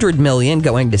 $900 million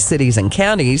going to cities and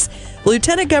counties.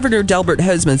 Lieutenant Governor Delbert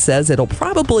Hosemann says it'll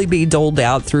probably be doled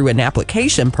out through an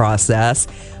application process.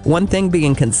 One thing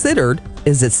being considered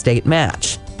is its state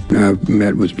match. I've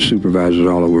met with supervisors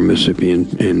all over Mississippi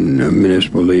and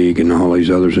Municipal League and all these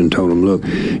others and told them, look,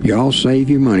 y'all save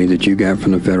your money that you got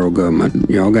from the federal government.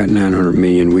 Y'all got $900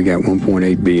 million. We got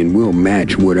 $1.8 billion. We'll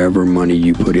match whatever money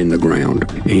you put in the ground.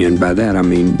 And by that, I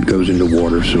mean goes into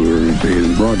water, sewer, and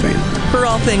broadband. For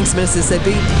all things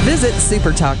Mississippi, visit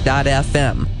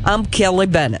supertalk.fm. I'm Kelly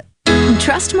Bennett.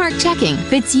 Trustmark checking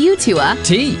fits you to a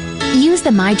T. Use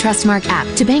the My Trustmark app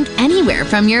to bank anywhere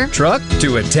from your truck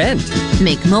to a tent.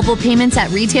 Make mobile payments at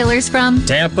retailers from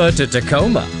Tampa to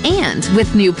Tacoma. And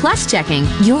with new Plus checking,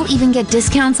 you'll even get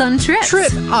discounts on trips.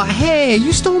 Hey,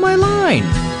 you stole my line.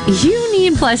 You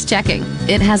need Plus checking.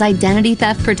 It has identity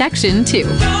theft protection, too.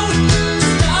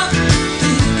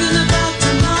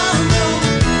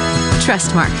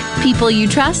 Trustmark. People you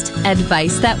trust.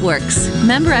 Advice that works.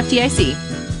 Member FDIC.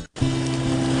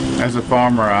 As a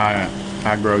farmer, I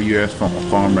grow U.S.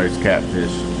 farm-raised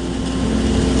catfish.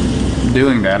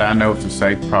 Doing that, I know it's a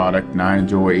safe product, and I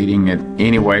enjoy eating it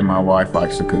any way my wife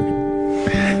likes to cook it.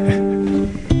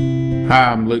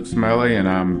 Hi, I'm Luke Smelly, and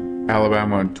I'm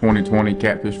Alabama 2020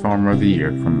 Catfish Farmer of the Year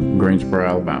from Greensboro,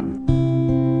 Alabama.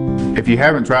 If you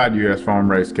haven't tried U.S.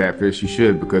 farm-raised catfish, you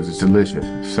should, because it's delicious.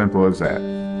 Simple as that.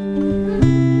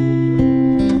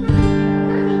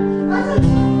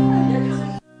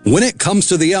 When it comes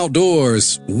to the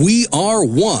outdoors, we are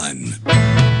one.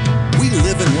 We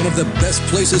live in one of the best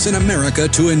places in America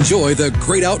to enjoy the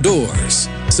great outdoors.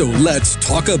 So let's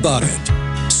talk about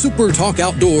it. Super Talk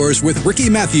Outdoors with Ricky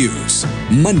Matthews.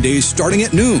 Mondays starting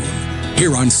at noon.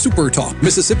 Here on Super Talk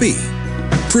Mississippi.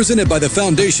 Presented by the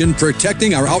Foundation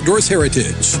Protecting Our Outdoors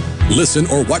Heritage. Listen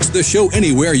or watch the show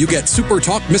anywhere you get Super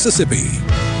Talk Mississippi.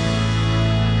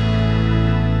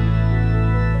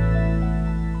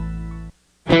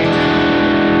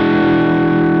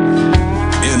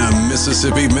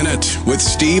 Mississippi Minute with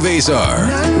Steve Azar,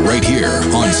 right here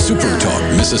on Super Talk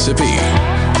Mississippi.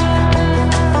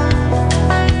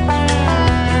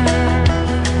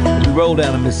 We roll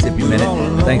down a Mississippi Minute.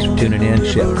 Thanks for tuning in.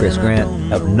 Chef Chris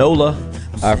Grant of NOLA.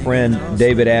 Our friend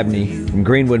David Abney from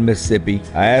Greenwood, Mississippi.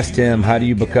 I asked him, how do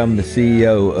you become the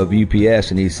CEO of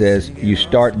UPS? And he says, you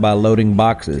start by loading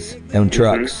boxes on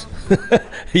trucks.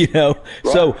 You know,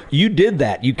 right. So you did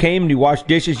that. You came and you washed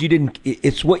dishes. You didn't.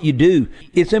 It's what you do.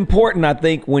 It's important, I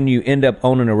think, when you end up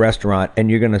owning a restaurant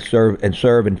and you're going to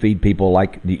serve and feed people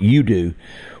like you do.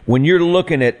 When you're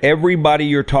looking at everybody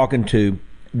you're talking to,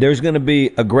 there's going to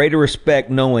be a greater respect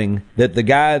knowing that the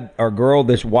guy or girl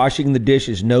that's washing the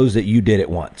dishes knows that you did it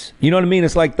once. You know what I mean?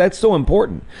 It's like, that's so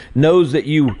important. Knows that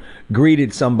you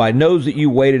greeted somebody, knows that you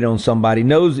waited on somebody,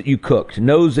 knows that you cooked,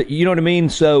 knows that, you know what I mean?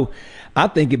 So I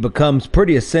think it becomes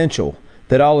pretty essential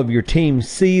that all of your team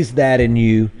sees that in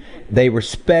you. They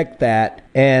respect that,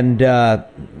 and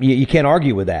you can't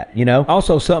argue with that, you know?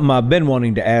 Also, something I've been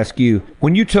wanting to ask you,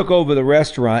 when you took over the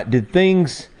restaurant, did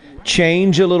things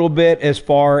change a little bit as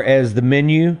far as the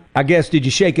menu? I guess, did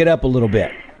you shake it up a little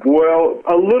bit? Well,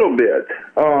 a little bit.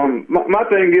 My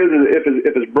thing is if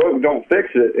it's broke, don't fix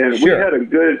it. And sure. We had a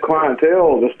good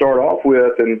clientele to start off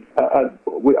with, and I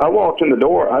walked in the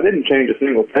door. I didn't change a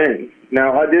single thing.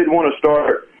 Now, I did want to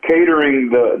start catering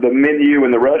the menu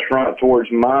in the restaurant towards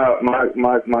my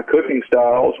cooking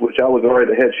styles, which I was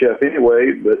already the head chef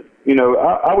anyway. But, you know,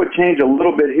 I would change a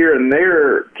little bit here and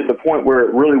there to the point where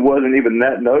it really wasn't even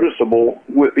that noticeable.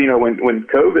 You know, when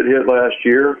COVID hit last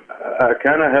year, I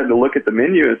kind of had to look at the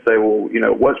menu and say, well, you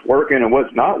know, what's working and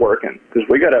what's not working, because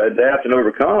we got to adapt and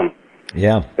overcome.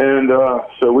 Yeah. And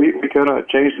so we kind of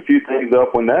changed a few things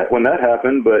up when that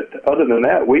happened, but other than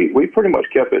that, we pretty much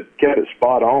kept it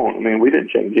spot on. I mean, we didn't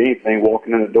change anything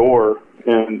walking in the door.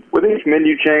 And with each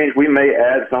menu change, we may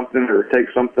add something or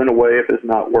take something away if it's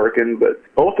not working, but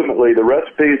ultimately the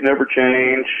recipes never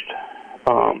changed.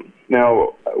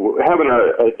 Now, having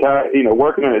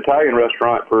working in an Italian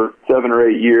restaurant for 7 or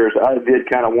 8 years, I did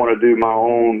kind of want to do my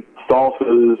own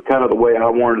sauces, kind of the way I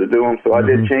wanted to do them. So I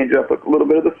did change up a little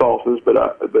bit of the sauces, but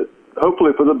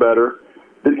hopefully for the better.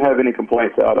 Didn't have any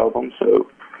complaints out of them. So,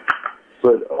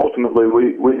 but ultimately,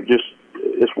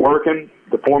 it's working.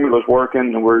 The formula's working,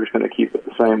 and we're just going to keep it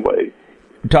the same way.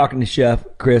 I'm talking to Chef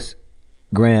Chris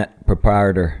Grant,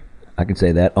 proprietor, I can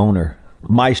say that, owner,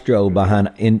 maestro behind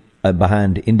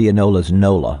Indianola's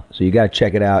Nola. So you got to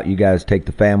check it out. You guys take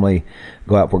the family,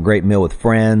 go out for a great meal with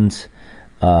friends.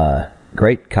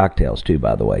 Great cocktails, too,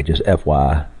 by the way, just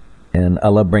FYI. And I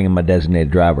love bringing my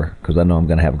designated driver because I know I'm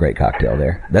going to have a great cocktail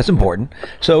there. That's important.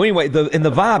 So anyway, the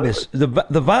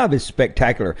vibe is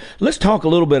spectacular. Let's talk a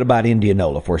little bit about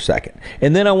Indianola for a second,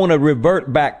 and then I want to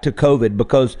revert back to COVID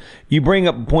because you bring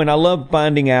up a point. I love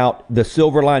finding out the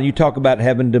silver line. You talk about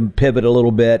having to pivot a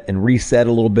little bit and reset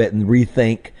a little bit and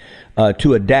rethink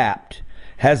to adapt.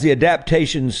 Has the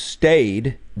adaptation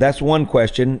stayed? That's one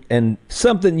question, and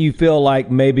something you feel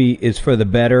like maybe is for the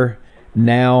better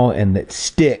now and that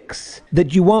sticks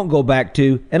that you won't go back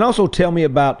to. And also tell me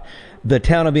about the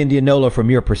town of Indianola from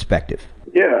your perspective.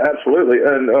 Yeah, absolutely.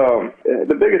 And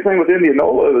the biggest thing with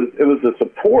Indianola was the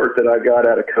support that I got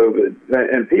out of COVID.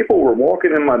 And people were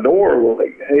walking in my door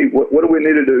like, hey, what do we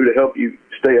need to do to help you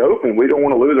stay open? We don't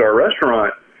want to lose our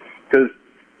restaurant. Because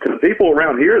people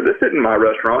around here, this isn't my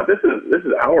restaurant. This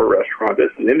is our restaurant. This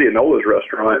is Indianola's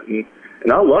restaurant. And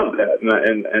I love that.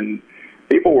 And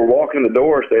people were walking in the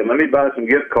door saying, let me buy some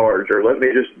gift cards or let me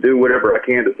just do whatever I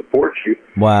can to support you.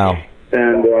 Wow.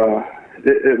 And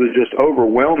it was just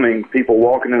overwhelming, people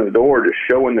walking in the door just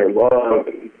showing their love.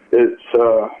 And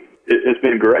it's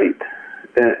been great.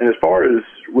 And as far as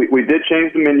we did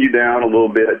change the menu down a little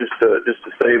bit just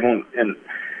to save them, and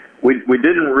we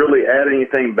didn't really add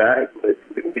anything back, but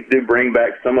we did bring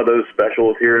back some of those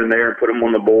specials here and there and put them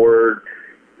on the board.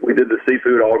 We did the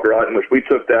seafood au gratin, which we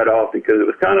took that off because it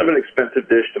was kind of an expensive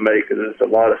dish to make because it's a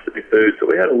lot of seafood. So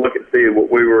we had to look and see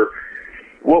what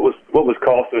was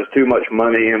costing us too much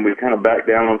money, and we kind of backed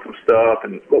down on some stuff.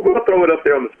 But we'll throw it up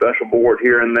there on the special board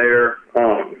here and there.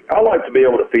 I like to be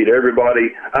able to feed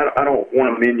everybody. I don't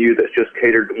want a menu that's just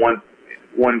catered to one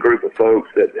group of folks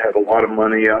that have a lot of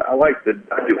money. I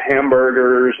do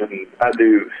hamburgers, and I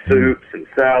do soups and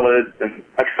salads, and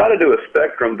I try to do a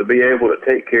spectrum to be able to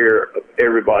take care of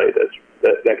everybody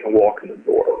that can walk in the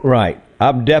door. Right.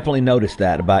 I've definitely noticed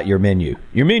that about your menu.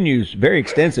 Your menu's very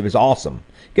extensive. It's awesome.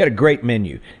 You got a great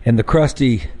menu. And the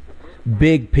crusty,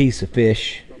 big piece of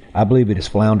fish, I believe it is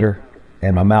flounder,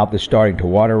 and my mouth is starting to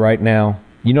water right now.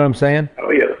 You know what I'm saying?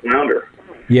 Oh, yeah, flounder.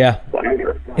 Yeah.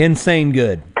 Flounder. Insane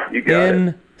good. You got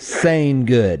Insane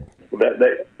good.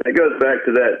 That goes back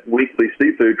to that weekly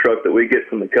seafood truck that we get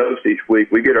from the coast each week.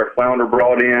 We get our flounder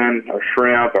brought in, our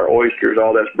shrimp, our oysters,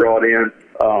 all that's brought in.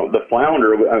 The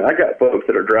flounder, I got folks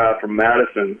that are drive from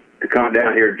Madison to come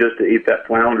down here just to eat that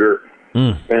flounder.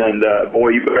 And boy,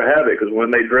 you better have it because when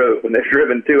they've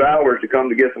driven 2 hours to come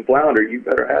to get some flounder, you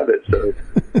better have it. So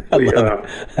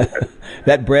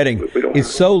that breading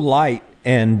is so light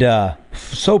and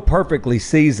so perfectly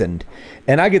seasoned,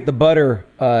 and I get the butter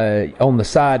on the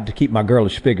side to keep my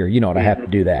girlish figure. You know what, I have to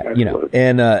do that. You know,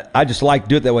 and I just like to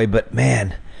do it that way. But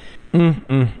man,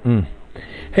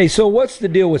 Hey, so what's the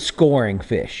deal with scoring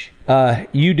fish?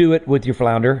 You do it with your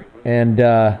flounder, and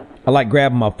I like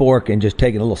grabbing my fork and just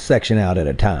taking a little section out at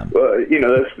a time. Well,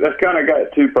 that's kind of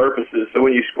got two purposes. So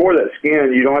when you score that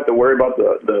skin, you don't have to worry about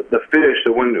the fish.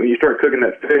 So when you start cooking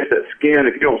that fish, that skin,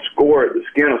 if you don't score it, the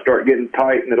skin will start getting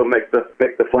tight, and it'll make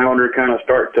the flounder kind of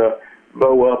start to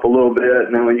bow up a little bit.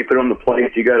 And then when you put it on the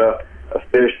plate, you got a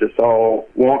fish that's all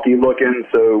wonky looking.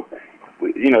 So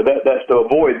that's to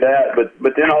avoid that.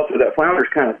 But then also that flounder's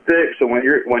kind of thick. So when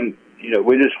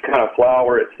we just kind of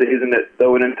flour it, season it,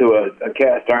 throw it into a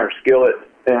cast iron skillet,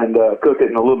 and cook it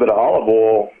in a little bit of olive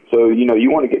oil. So, you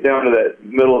want to get down to that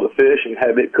middle of the fish and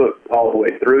have it cooked all the way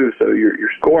through. So you're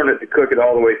scoring it to cook it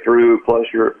all the way through, plus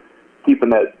you're keeping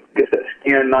that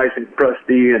skin nice and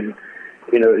crusty, and,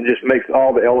 it just makes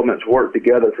all the elements work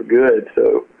together for good.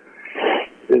 So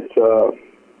it's,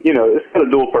 it's got a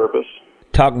dual purpose.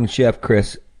 Talking to Chef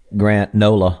Chris Grant,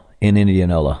 Nola in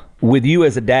Indianola. With you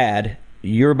as a dad,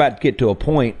 you're about to get to a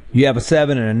point. You have a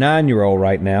 7 and a 9-year-old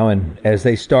right now, and as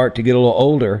they start to get a little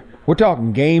older, we're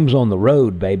talking games on the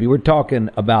road, baby. We're talking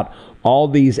about all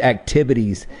these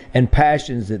activities and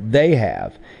passions that they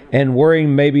have, and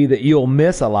worrying maybe that you'll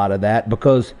miss a lot of that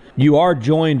because you are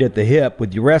joined at the hip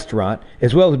with your restaurant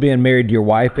as well as being married to your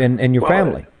wife and your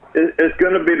family. It's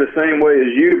going to be the same way as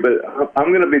you, but I'm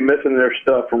going to be missing their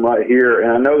stuff from right here,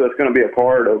 and I know that's going to be a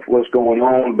part of what's going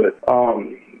on, but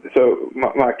So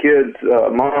my kids'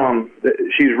 mom,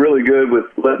 she's really good with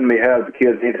letting me have the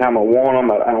kids anytime I want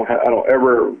them. I don't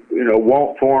ever,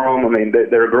 want for them. I mean,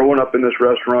 they're growing up in this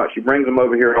restaurant. She brings them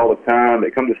over here all the time.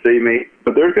 They come to see me.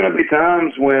 But there's going to be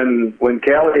times when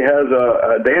Callie has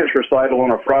a dance recital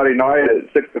on a Friday night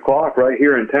at 6 o'clock right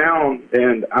here in town,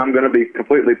 and I'm going to be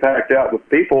completely packed out with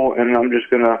people, and I'm just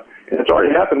going to, it's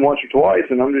already happened once or twice,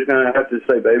 and I'm just going to have to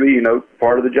say, baby,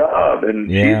 part of the job.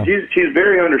 And she's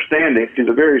very understanding. She's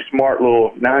a very smart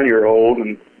little 9-year-old,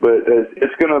 but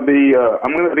it's going to be,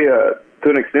 I'm going to be to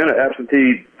an extent, an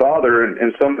absentee father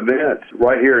in some events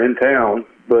right here in town.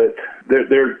 But there's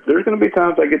going to be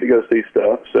times I get to go see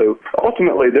stuff. So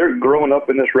ultimately, they're growing up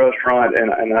in this restaurant,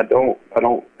 and I don't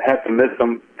have to miss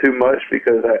them too much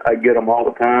because I get them all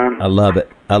the time. I love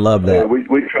it. I love that.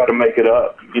 We try to make it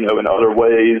up, in other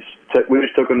ways. We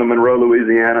just took them to Monroe,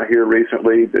 Louisiana here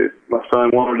recently. My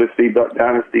son wanted to see Duck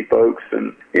Dynasty folks,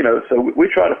 and so we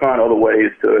try to find other ways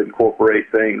to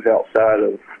incorporate things outside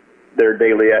of their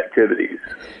daily activities.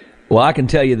 Well, I can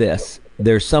tell you this: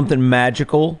 there's something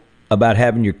magical about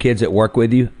having your kids at work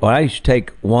with you. Well, I used to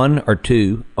take 1 or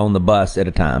 2 on the bus at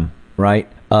a time, right?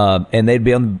 And they'd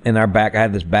be in our back. I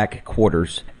had this back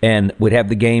quarters, and we'd have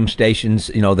the game stations,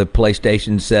 the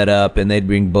PlayStation set up, and they'd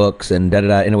bring books and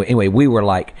da-da-da. Anyway, we were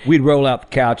like, we'd roll out the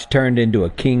couch, turned into a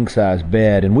king-size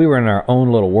bed, and we were in our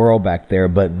own little world back there,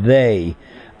 but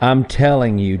I'm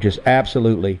telling you, just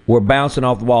absolutely, we're bouncing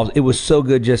off the walls. It was so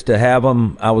good just to have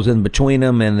them. I was in between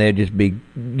them, and they'd just be,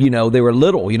 they were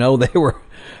little,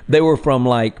 they were from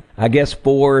like, I guess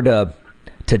 4 to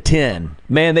 10.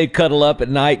 Man, they'd cuddle up at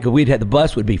night because the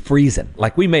bus would be freezing.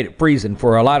 Like, we made it freezing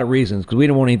for a lot of reasons because we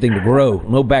didn't want anything to grow,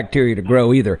 no bacteria to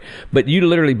grow either. But you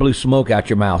literally blew smoke out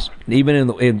your mouth,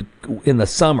 even in the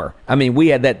summer. I mean, we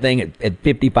had that thing at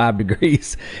 55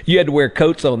 degrees. You had to wear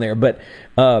coats on there. But,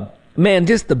 man,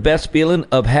 just the best feeling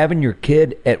of having your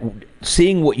kid at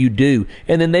seeing what you do.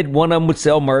 And then one of them would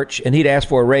sell merch, and he'd ask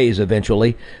for a raise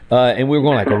eventually. And we were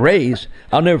going like, a raise?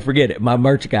 I'll never forget it. My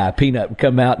merch guy, Peanut, would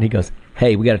come out, and he goes,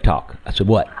 hey, we got to talk. I said,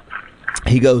 what?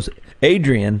 He goes,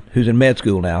 Adrian, who's in med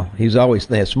school now, he's always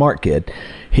a smart kid.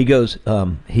 He goes,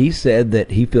 he said that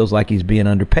he feels like he's being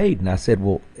underpaid. And I said,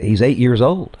 well, he's 8 years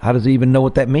old. How does he even know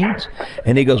what that means?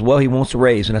 And he goes, well, he wants a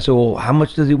raise. And I said, well, how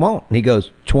much does he want? And he goes,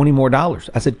 $20 more.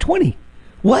 I said, 20?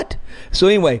 What? So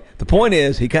anyway, the point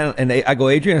is, I go,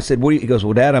 Adrian, I said, what? He goes,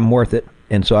 well, Dad, I'm worth it.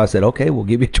 And so I said, okay, we'll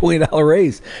give you a $20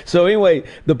 raise. So anyway,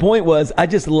 the point was, I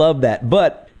just love that.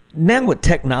 But now with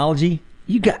technology,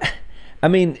 you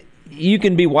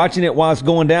can be watching it while it's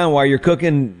going down while you're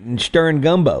cooking and stirring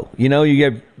gumbo. You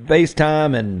get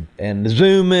FaceTime and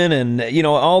Zooming and,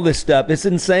 all this stuff. It's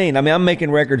insane. I mean, I'm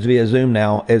making records via Zoom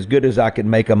now as good as I could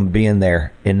make them being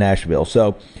there in Nashville.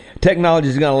 So technology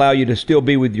is going to allow you to still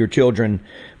be with your children.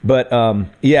 But,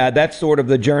 that's sort of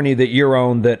the journey that you're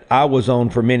on, that I was on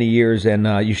for many years, and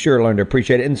you sure learned to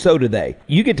appreciate it, and so do they.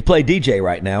 You get to play DJ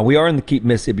right now. We are in the Keep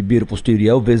Mississippi Beautiful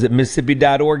studio. Visit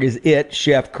Mississippi.org is it.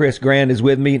 Chef Chris Grant is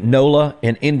with me, NOLA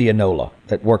and Indianola.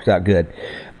 That works out good.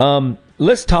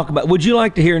 Let's talk about, would you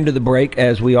like to hear into the break,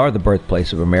 as we are the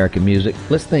birthplace of American music?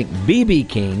 Let's think B.B.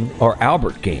 King or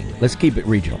Albert King. Let's keep it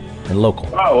regional and local.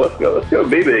 Oh, let's go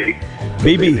B.B.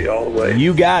 B.B. all the way.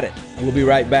 You got it. We'll be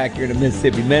right back here in the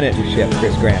Mississippi Minute with Chef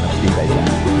Chris Grant. I'm Steve Azar.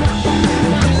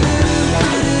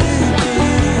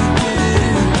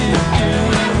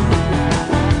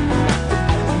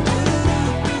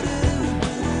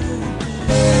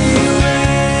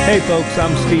 Hey folks,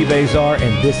 I'm Steve Azar,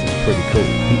 and this is pretty cool.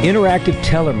 The Interactive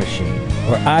Teller Machine,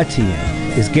 or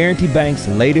ITM, is Guarantee Bank's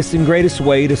latest and greatest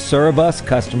way to serve us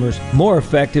customers more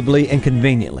effectively and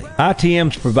conveniently.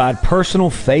 ITMs provide personal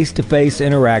face-to-face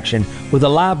interaction with a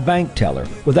live bank teller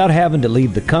without having to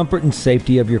leave the comfort and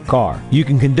safety of your car. You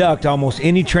can conduct almost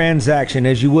any transaction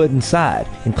as you would inside,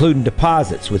 including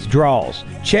deposits, withdrawals,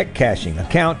 check cashing,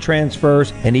 account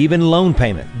transfers, and even loan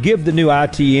payment. Give the new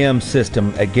ITM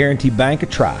system at Guarantee Bank a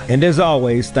try. And as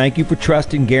always, thank you for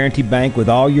trusting Guarantee Bank with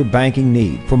all your banking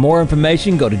needs. For more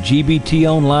information, go to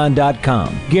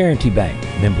gbtonline.com. Guarantee Bank,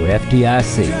 member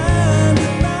FDIC.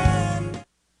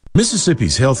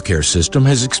 Mississippi's healthcare system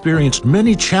has experienced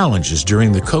many challenges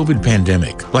during the COVID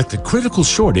pandemic, like the critical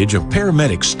shortage of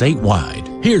paramedics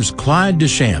statewide. Here's Clyde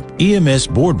Deschamps, EMS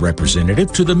Board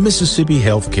Representative to the Mississippi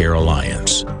Healthcare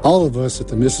Alliance. All of us at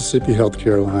the Mississippi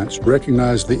Healthcare Alliance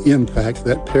recognize the impact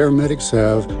that paramedics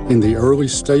have in the early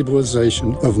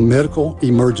stabilization of medical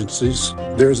emergencies.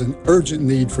 There's an urgent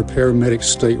need for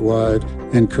paramedics statewide,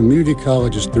 and community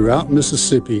colleges throughout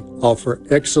Mississippi offer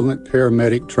excellent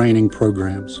paramedic training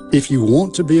programs. If you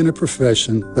want to be in a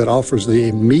profession that offers the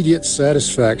immediate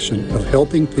satisfaction of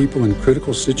helping people in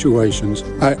critical situations,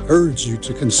 I urge you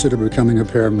to consider becoming a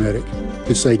paramedic.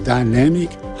 It's a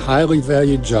dynamic, highly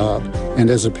valued job, and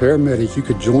as a paramedic, you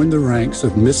could join the ranks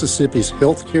of Mississippi's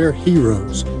healthcare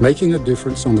heroes, making a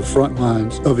difference on the front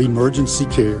lines of emergency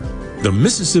care. The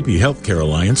Mississippi Healthcare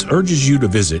Alliance urges you to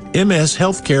visit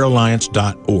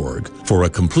mshealthcarealliance.org for a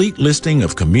complete listing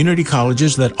of community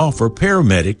colleges that offer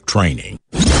paramedic training.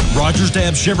 Rogers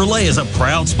Dabbs Chevrolet is a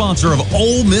proud sponsor of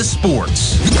Ole Miss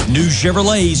Sports. New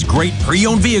Chevrolet's great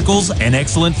pre-owned vehicles and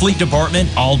excellent fleet department,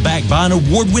 all backed by an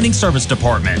award-winning service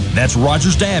department. That's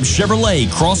Rogers Dabbs Chevrolet,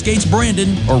 Crossgates,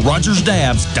 Brandon, or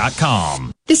RogersDabbs.com.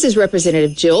 This is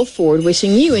Representative Jill Ford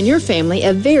wishing you and your family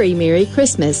a very Merry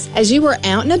Christmas. As you are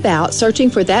out and about searching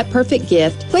for that perfect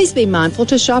gift, please be mindful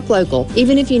to shop local.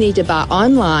 Even if you need to buy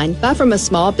online, buy from a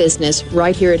small business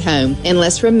right here at home. And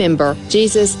let's remember,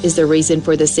 Jesus is the reason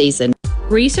for the season.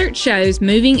 Research shows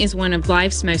moving is one of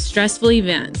life's most stressful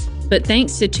events. But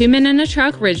thanks to 2 Men and a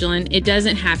Truck Ridgeland, it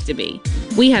doesn't have to be.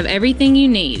 We have everything you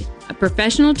need. A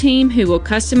professional team who will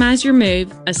customize your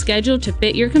move, a schedule to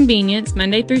fit your convenience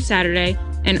Monday through Saturday,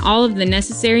 and all of the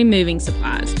necessary moving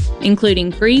supplies,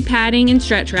 including free padding and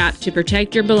stretch wrap to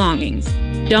protect your belongings.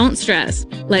 Don't stress.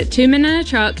 Let 2 Men and a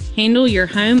Truck handle your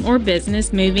home or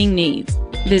business moving needs.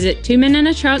 Visit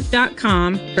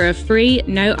 2menandatruck.com for a free,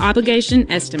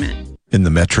 no-obligation estimate. In the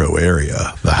metro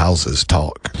area, the houses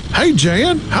talk. Hey,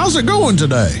 Jan, how's it going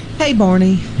today? Hey,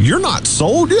 Barney. You're not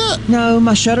sold yet? No,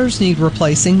 my shutters need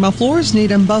replacing, my floors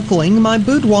need unbuckling, my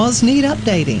boudoirs need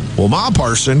updating. Well, my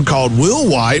person called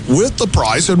Will White with the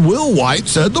price, and Will White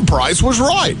said the price was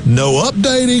right. No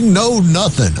updating, no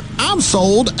nothing. I'm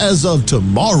sold as of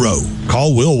tomorrow.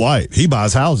 Call Will White. He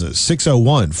buys houses.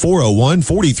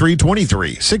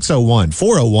 601-401-4323.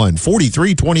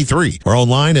 601-401-4323. Or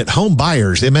online at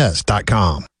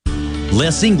homebuyersms.com.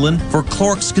 Les England for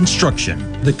Clark's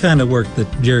Construction. The kind of work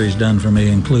that Jerry's done for me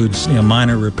includes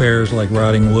minor repairs like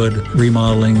rotting wood,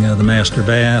 remodeling the master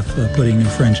bath, putting new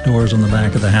French doors on the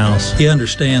back of the house. He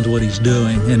understands what he's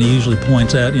doing, and he usually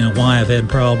points out why I've had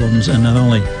problems, and not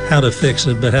only how to fix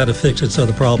it, but how to fix it so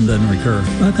the problem doesn't recur.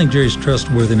 I think Jerry's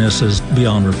trustworthiness is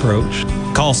beyond reproach.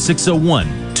 Call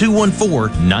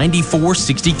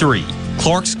 601-214-9463.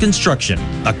 Clark's Construction,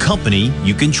 a company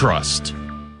you can trust.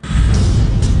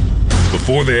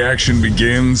 Before the action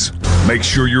begins, make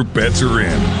sure your bets are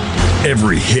in.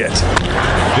 Every hit.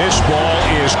 This ball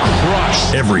is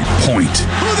crushed. Every point.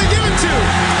 Who they give it to?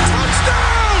 Touchdown!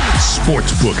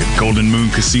 Sportsbook at Golden Moon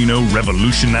Casino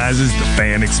revolutionizes the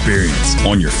fan experience.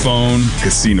 On your phone,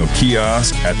 casino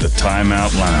kiosk, at the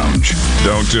Timeout Lounge.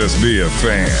 Don't just be a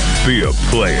fan. Be a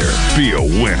player. Be a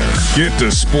winner. Get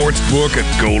to Sportsbook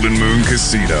at Golden Moon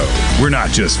Casino. We're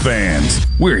not just fans.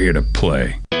 We're here to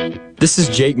play. This is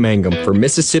Jake Mangum for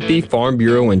Mississippi Farm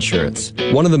Bureau Insurance.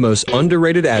 One of the most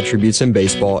underrated attributes in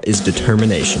baseball is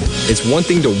determination. It's one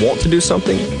thing to want to do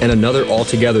something and another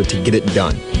altogether to get it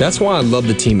done. That's why I love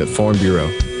the team at Farm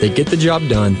Bureau. They get the job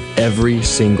done every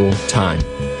single time.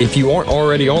 If you aren't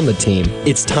already on the team,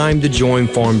 it's time to join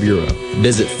Farm Bureau.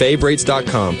 Visit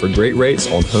favrates.com for great rates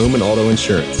on home and auto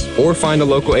insurance, or find a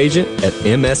local agent at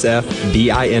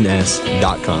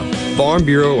msfbins.com. Farm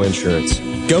Bureau Insurance.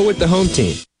 Go with the home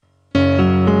team.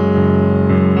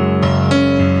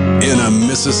 In a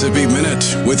Mississippi Minute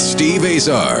with Steve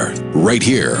Azar, right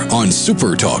here on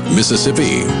Super Talk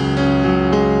Mississippi.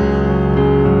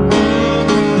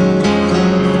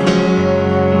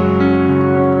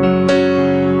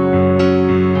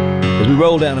 As we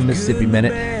roll down a Mississippi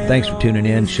Minute, thanks for tuning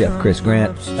in. Chef Chris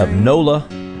Grant of NOLA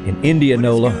in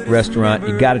Indianola Restaurant.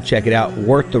 You got to check it out.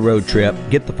 Worth the road trip.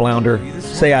 Get the flounder.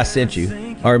 Say I sent you.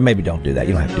 Or maybe don't do that.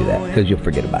 You don't have to do that because you'll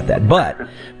forget about that.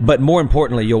 But more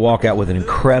importantly, you'll walk out with an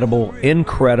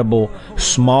incredible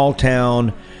small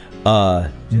town,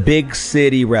 big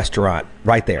city restaurant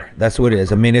right there. That's what it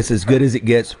is. I mean, it's as good as it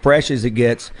gets, fresh as it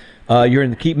gets. You're in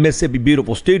the Keep Mississippi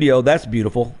Beautiful studio. That's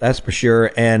beautiful. That's for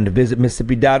sure. And visit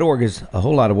Mississippi.org is a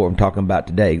whole lot of what I'm talking about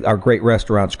today. Our great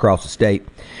restaurants across the state.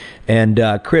 And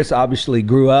Chris obviously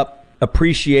grew up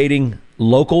appreciating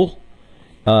local.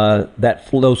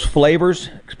 Those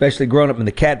flavors, especially growing up in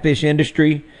the catfish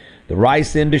industry, the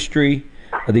rice industry,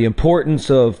 the importance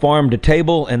of farm to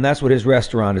table, and that's what his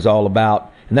restaurant is all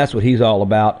about, and that's what he's all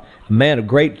about. man of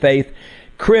great faith.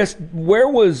 Chris, where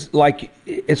was, like,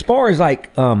 as far as like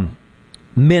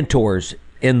mentors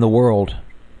in the world,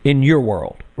 in your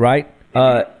world, right?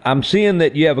 I'm seeing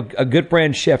that you have a good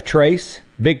friend, Chef Trace,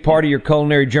 big part of your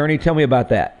culinary journey. Tell me about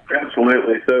that.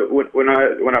 Absolutely. So when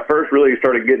I first really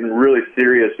started getting really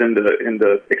serious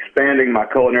into expanding my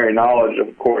culinary knowledge,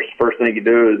 of course, first thing you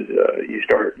do is you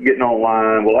start getting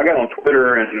online. Well, I got on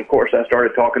Twitter, and of course, I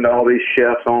started talking to all these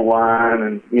chefs online,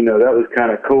 and that was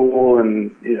kind of cool.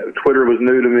 And Twitter was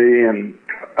new to me, and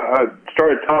I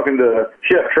started talking to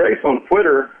Chef Trace on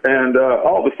Twitter, and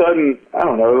all of a sudden, I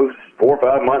don't know, 4 or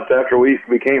 5 months after we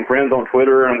became friends on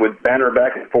Twitter and would banter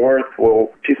back and forth,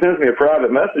 well, she sends me a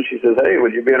private message. She says, "Hey,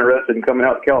 would you be interested in coming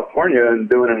out to California and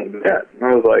doing an event?" And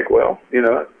I was like, "Well,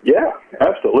 yeah,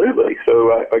 absolutely."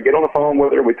 So I get on the phone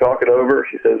with her. We talk it over.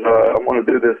 She says, "I want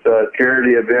to do this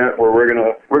charity event where we're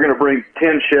gonna bring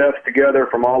 10 chefs together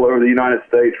from all over the United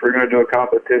States. We're gonna do a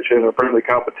competition, a friendly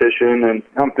competition." And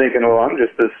I'm thinking, "Well, I'm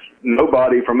just this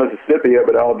nobody from Mississippi,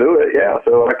 but I'll do it." Yeah.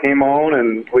 So I came on,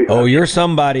 and you're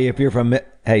somebody if you're from.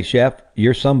 Hey, Chef,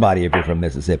 you're somebody if you're from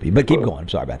Mississippi. But keep going. I'm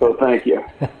sorry about that. So thank you.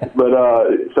 But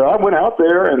so I went out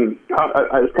there, and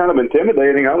I was kind of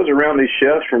intimidating. I was around these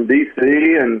chefs from D.C.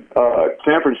 and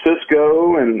San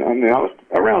Francisco, and I was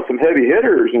around some heavy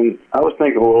hitters, and I was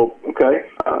thinking, well, okay,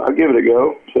 I'll give it a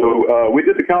go. So we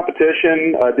did the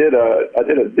competition. I did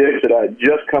a dish that I had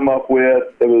just come up with.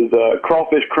 It was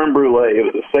crawfish creme brulee. It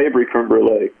was a savory creme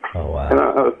brulee. Oh, wow. And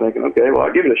I was thinking, okay, well,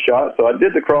 I'll give it a shot. So I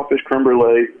did the crawfish creme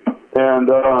brulee,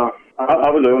 and I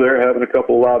was over there having a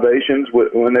couple of libations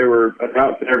when they were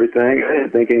announcing everything. I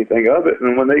didn't think anything of it.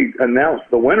 And when they announced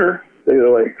the winner, they were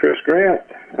like, Chris Grant.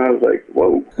 And I was like,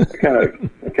 whoa. It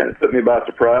kind of took me by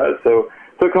surprise. So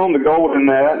took home the gold in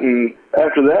that, and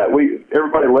after that,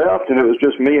 everybody left, and it was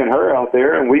just me and her out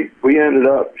there, and we ended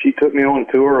up, she took me on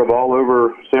a tour of all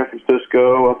over San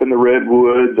Francisco, up in the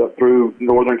Redwoods, up through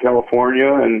Northern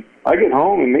California, and I get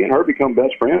home, and me and her become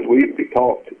best friends. We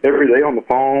talked every day on the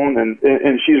phone, and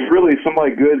she's really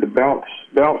somebody good to bounce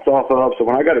off of. So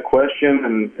when I got a question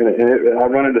and I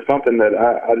run into something that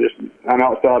I'm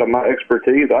outside of my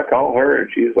expertise, I call her,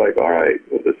 and she's like, all right,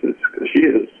 well,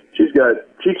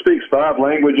 she speaks 5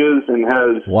 languages and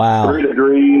has 3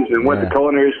 degrees and went to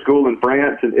culinary school in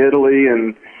France and Italy,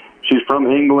 and she's from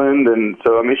England, and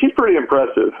so, I mean, she's pretty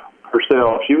impressive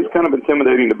herself. She was kind of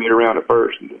intimidating to be around at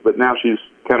first, but now she's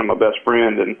kind of my best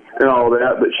friend and all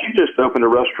that. But she just opened a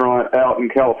restaurant out in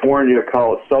California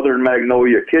called Southern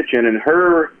Magnolia Kitchen, and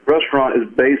her restaurant is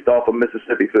based off of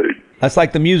Mississippi food. That's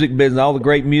like the music business. All the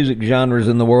great music genres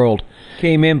in the world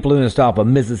came influenced off of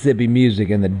Mississippi music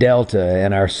and the Delta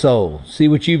and our soul. See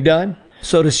what you've done?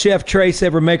 So does Chef Trace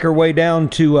ever make her way down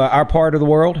to our part of the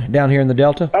world, down here in the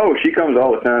Delta? Oh, she comes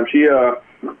all the time. She,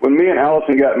 when me and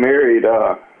Allison got married,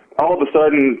 all of a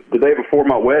sudden, the day before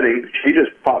my wedding, she just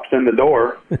pops in the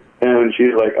door, and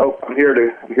she's like, "Oh, I'm here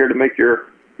to make your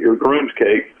groom's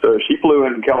cake." So she flew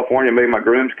into California and made my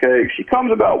groom's cake. She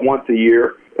comes about once a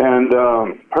year, and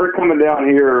her coming down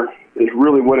here is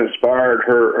really what inspired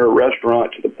her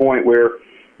restaurant, to the point where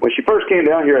when she first came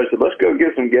down here, I said, "Let's go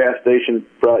get some gas station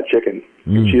fried chicken."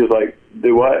 And she was like,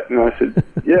 "Do what?" And I said,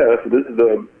 "Yeah, this is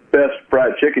the best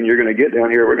fried chicken you're going to get down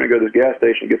here. We're going to go to this gas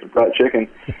station and get some fried chicken."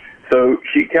 So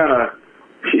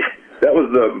that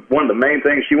was one of the main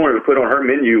things she wanted to put on her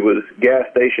menu was gas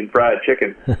station fried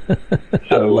chicken.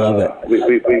 So I love it.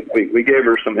 We gave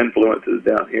her some influences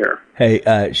down here.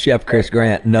 Hey, Chef Chris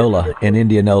Grant, Nola, in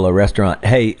Indianola restaurant.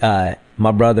 Hey,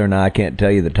 my brother and I can't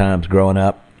tell you the times growing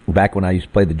up, back when I used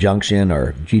to play the Junction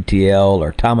or GTL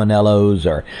or Tomanello's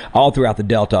or all throughout the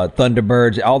Delta,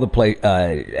 Thunderbirds, all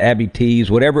the Abbey Teas,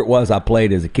 whatever it was I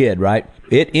played as a kid, right?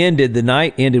 The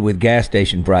night ended with gas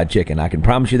station fried chicken. I can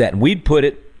promise you that. And we'd put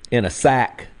it in a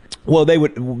sack. Well,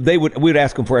 we'd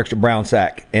ask them for extra brown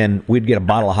sack, and we'd get a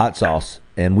bottle of hot sauce,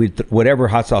 and whatever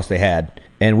hot sauce they had,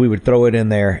 and we would throw it in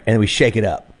there, and we'd shake it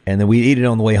up, and then we'd eat it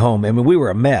on the way home. I mean, we were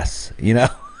a mess, you know?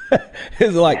 It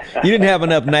was like you didn't have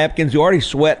enough napkins. You already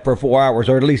sweat for 4 hours,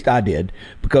 or at least I did,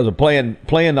 because of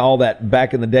playing all that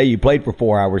back in the day. You played for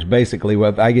 4 hours, basically.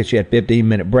 Well, I guess you had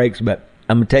 15-minute breaks, but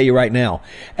I'm going to tell you right now,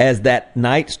 as that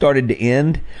night started to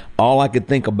end, all I could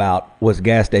think about was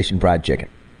gas station fried chicken.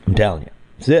 I'm telling you.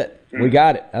 That's it. We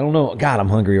got it. I don't know. God, I'm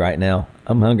hungry right now.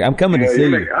 I'm hungry. I'm coming to see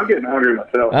you. I'm getting hungry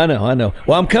myself. I know.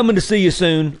 Well, I'm coming to see you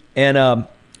soon, and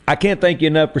I can't thank you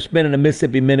enough for spending a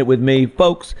Mississippi Minute with me.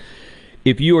 Folks,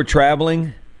 if you are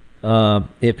traveling,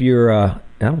 if you're, I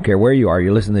don't care where you are,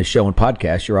 you're listening to this show and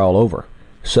podcast, you're all over.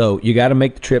 So you got to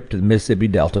make the trip to the Mississippi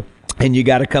Delta, and you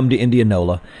got to come to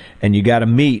Indianola, and you got to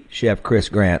meet Chef Chris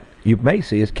Grant. You may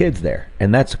see his kids there,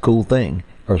 and that's a cool thing.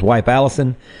 Or his wife,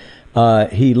 Allison.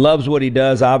 He loves what he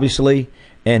does, obviously,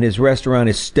 and his restaurant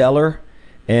is stellar,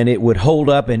 and it would hold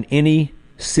up in any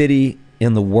city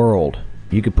in the world.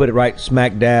 You could put it right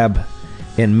smack dab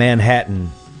in Manhattan,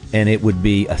 and it would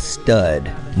be a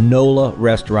stud. NOLA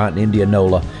Restaurant in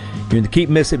Indianola. You're in the Keep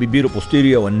Mississippi Beautiful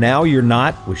studio, and now you're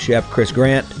not, with Chef Chris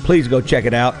Grant. Please go check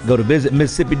it out. Go to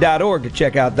visitmississippi.org to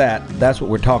check out that. That's what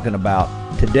we're talking about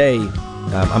today.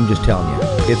 I'm just telling you,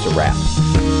 it's a wrap.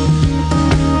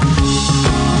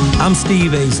 I'm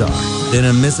Steve Azar. In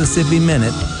a Mississippi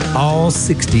Minute, all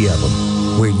 60 of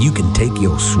them, where you can take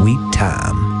your sweet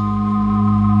time.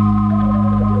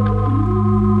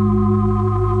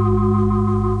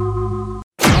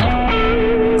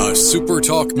 A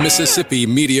SuperTalk Mississippi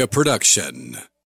media production.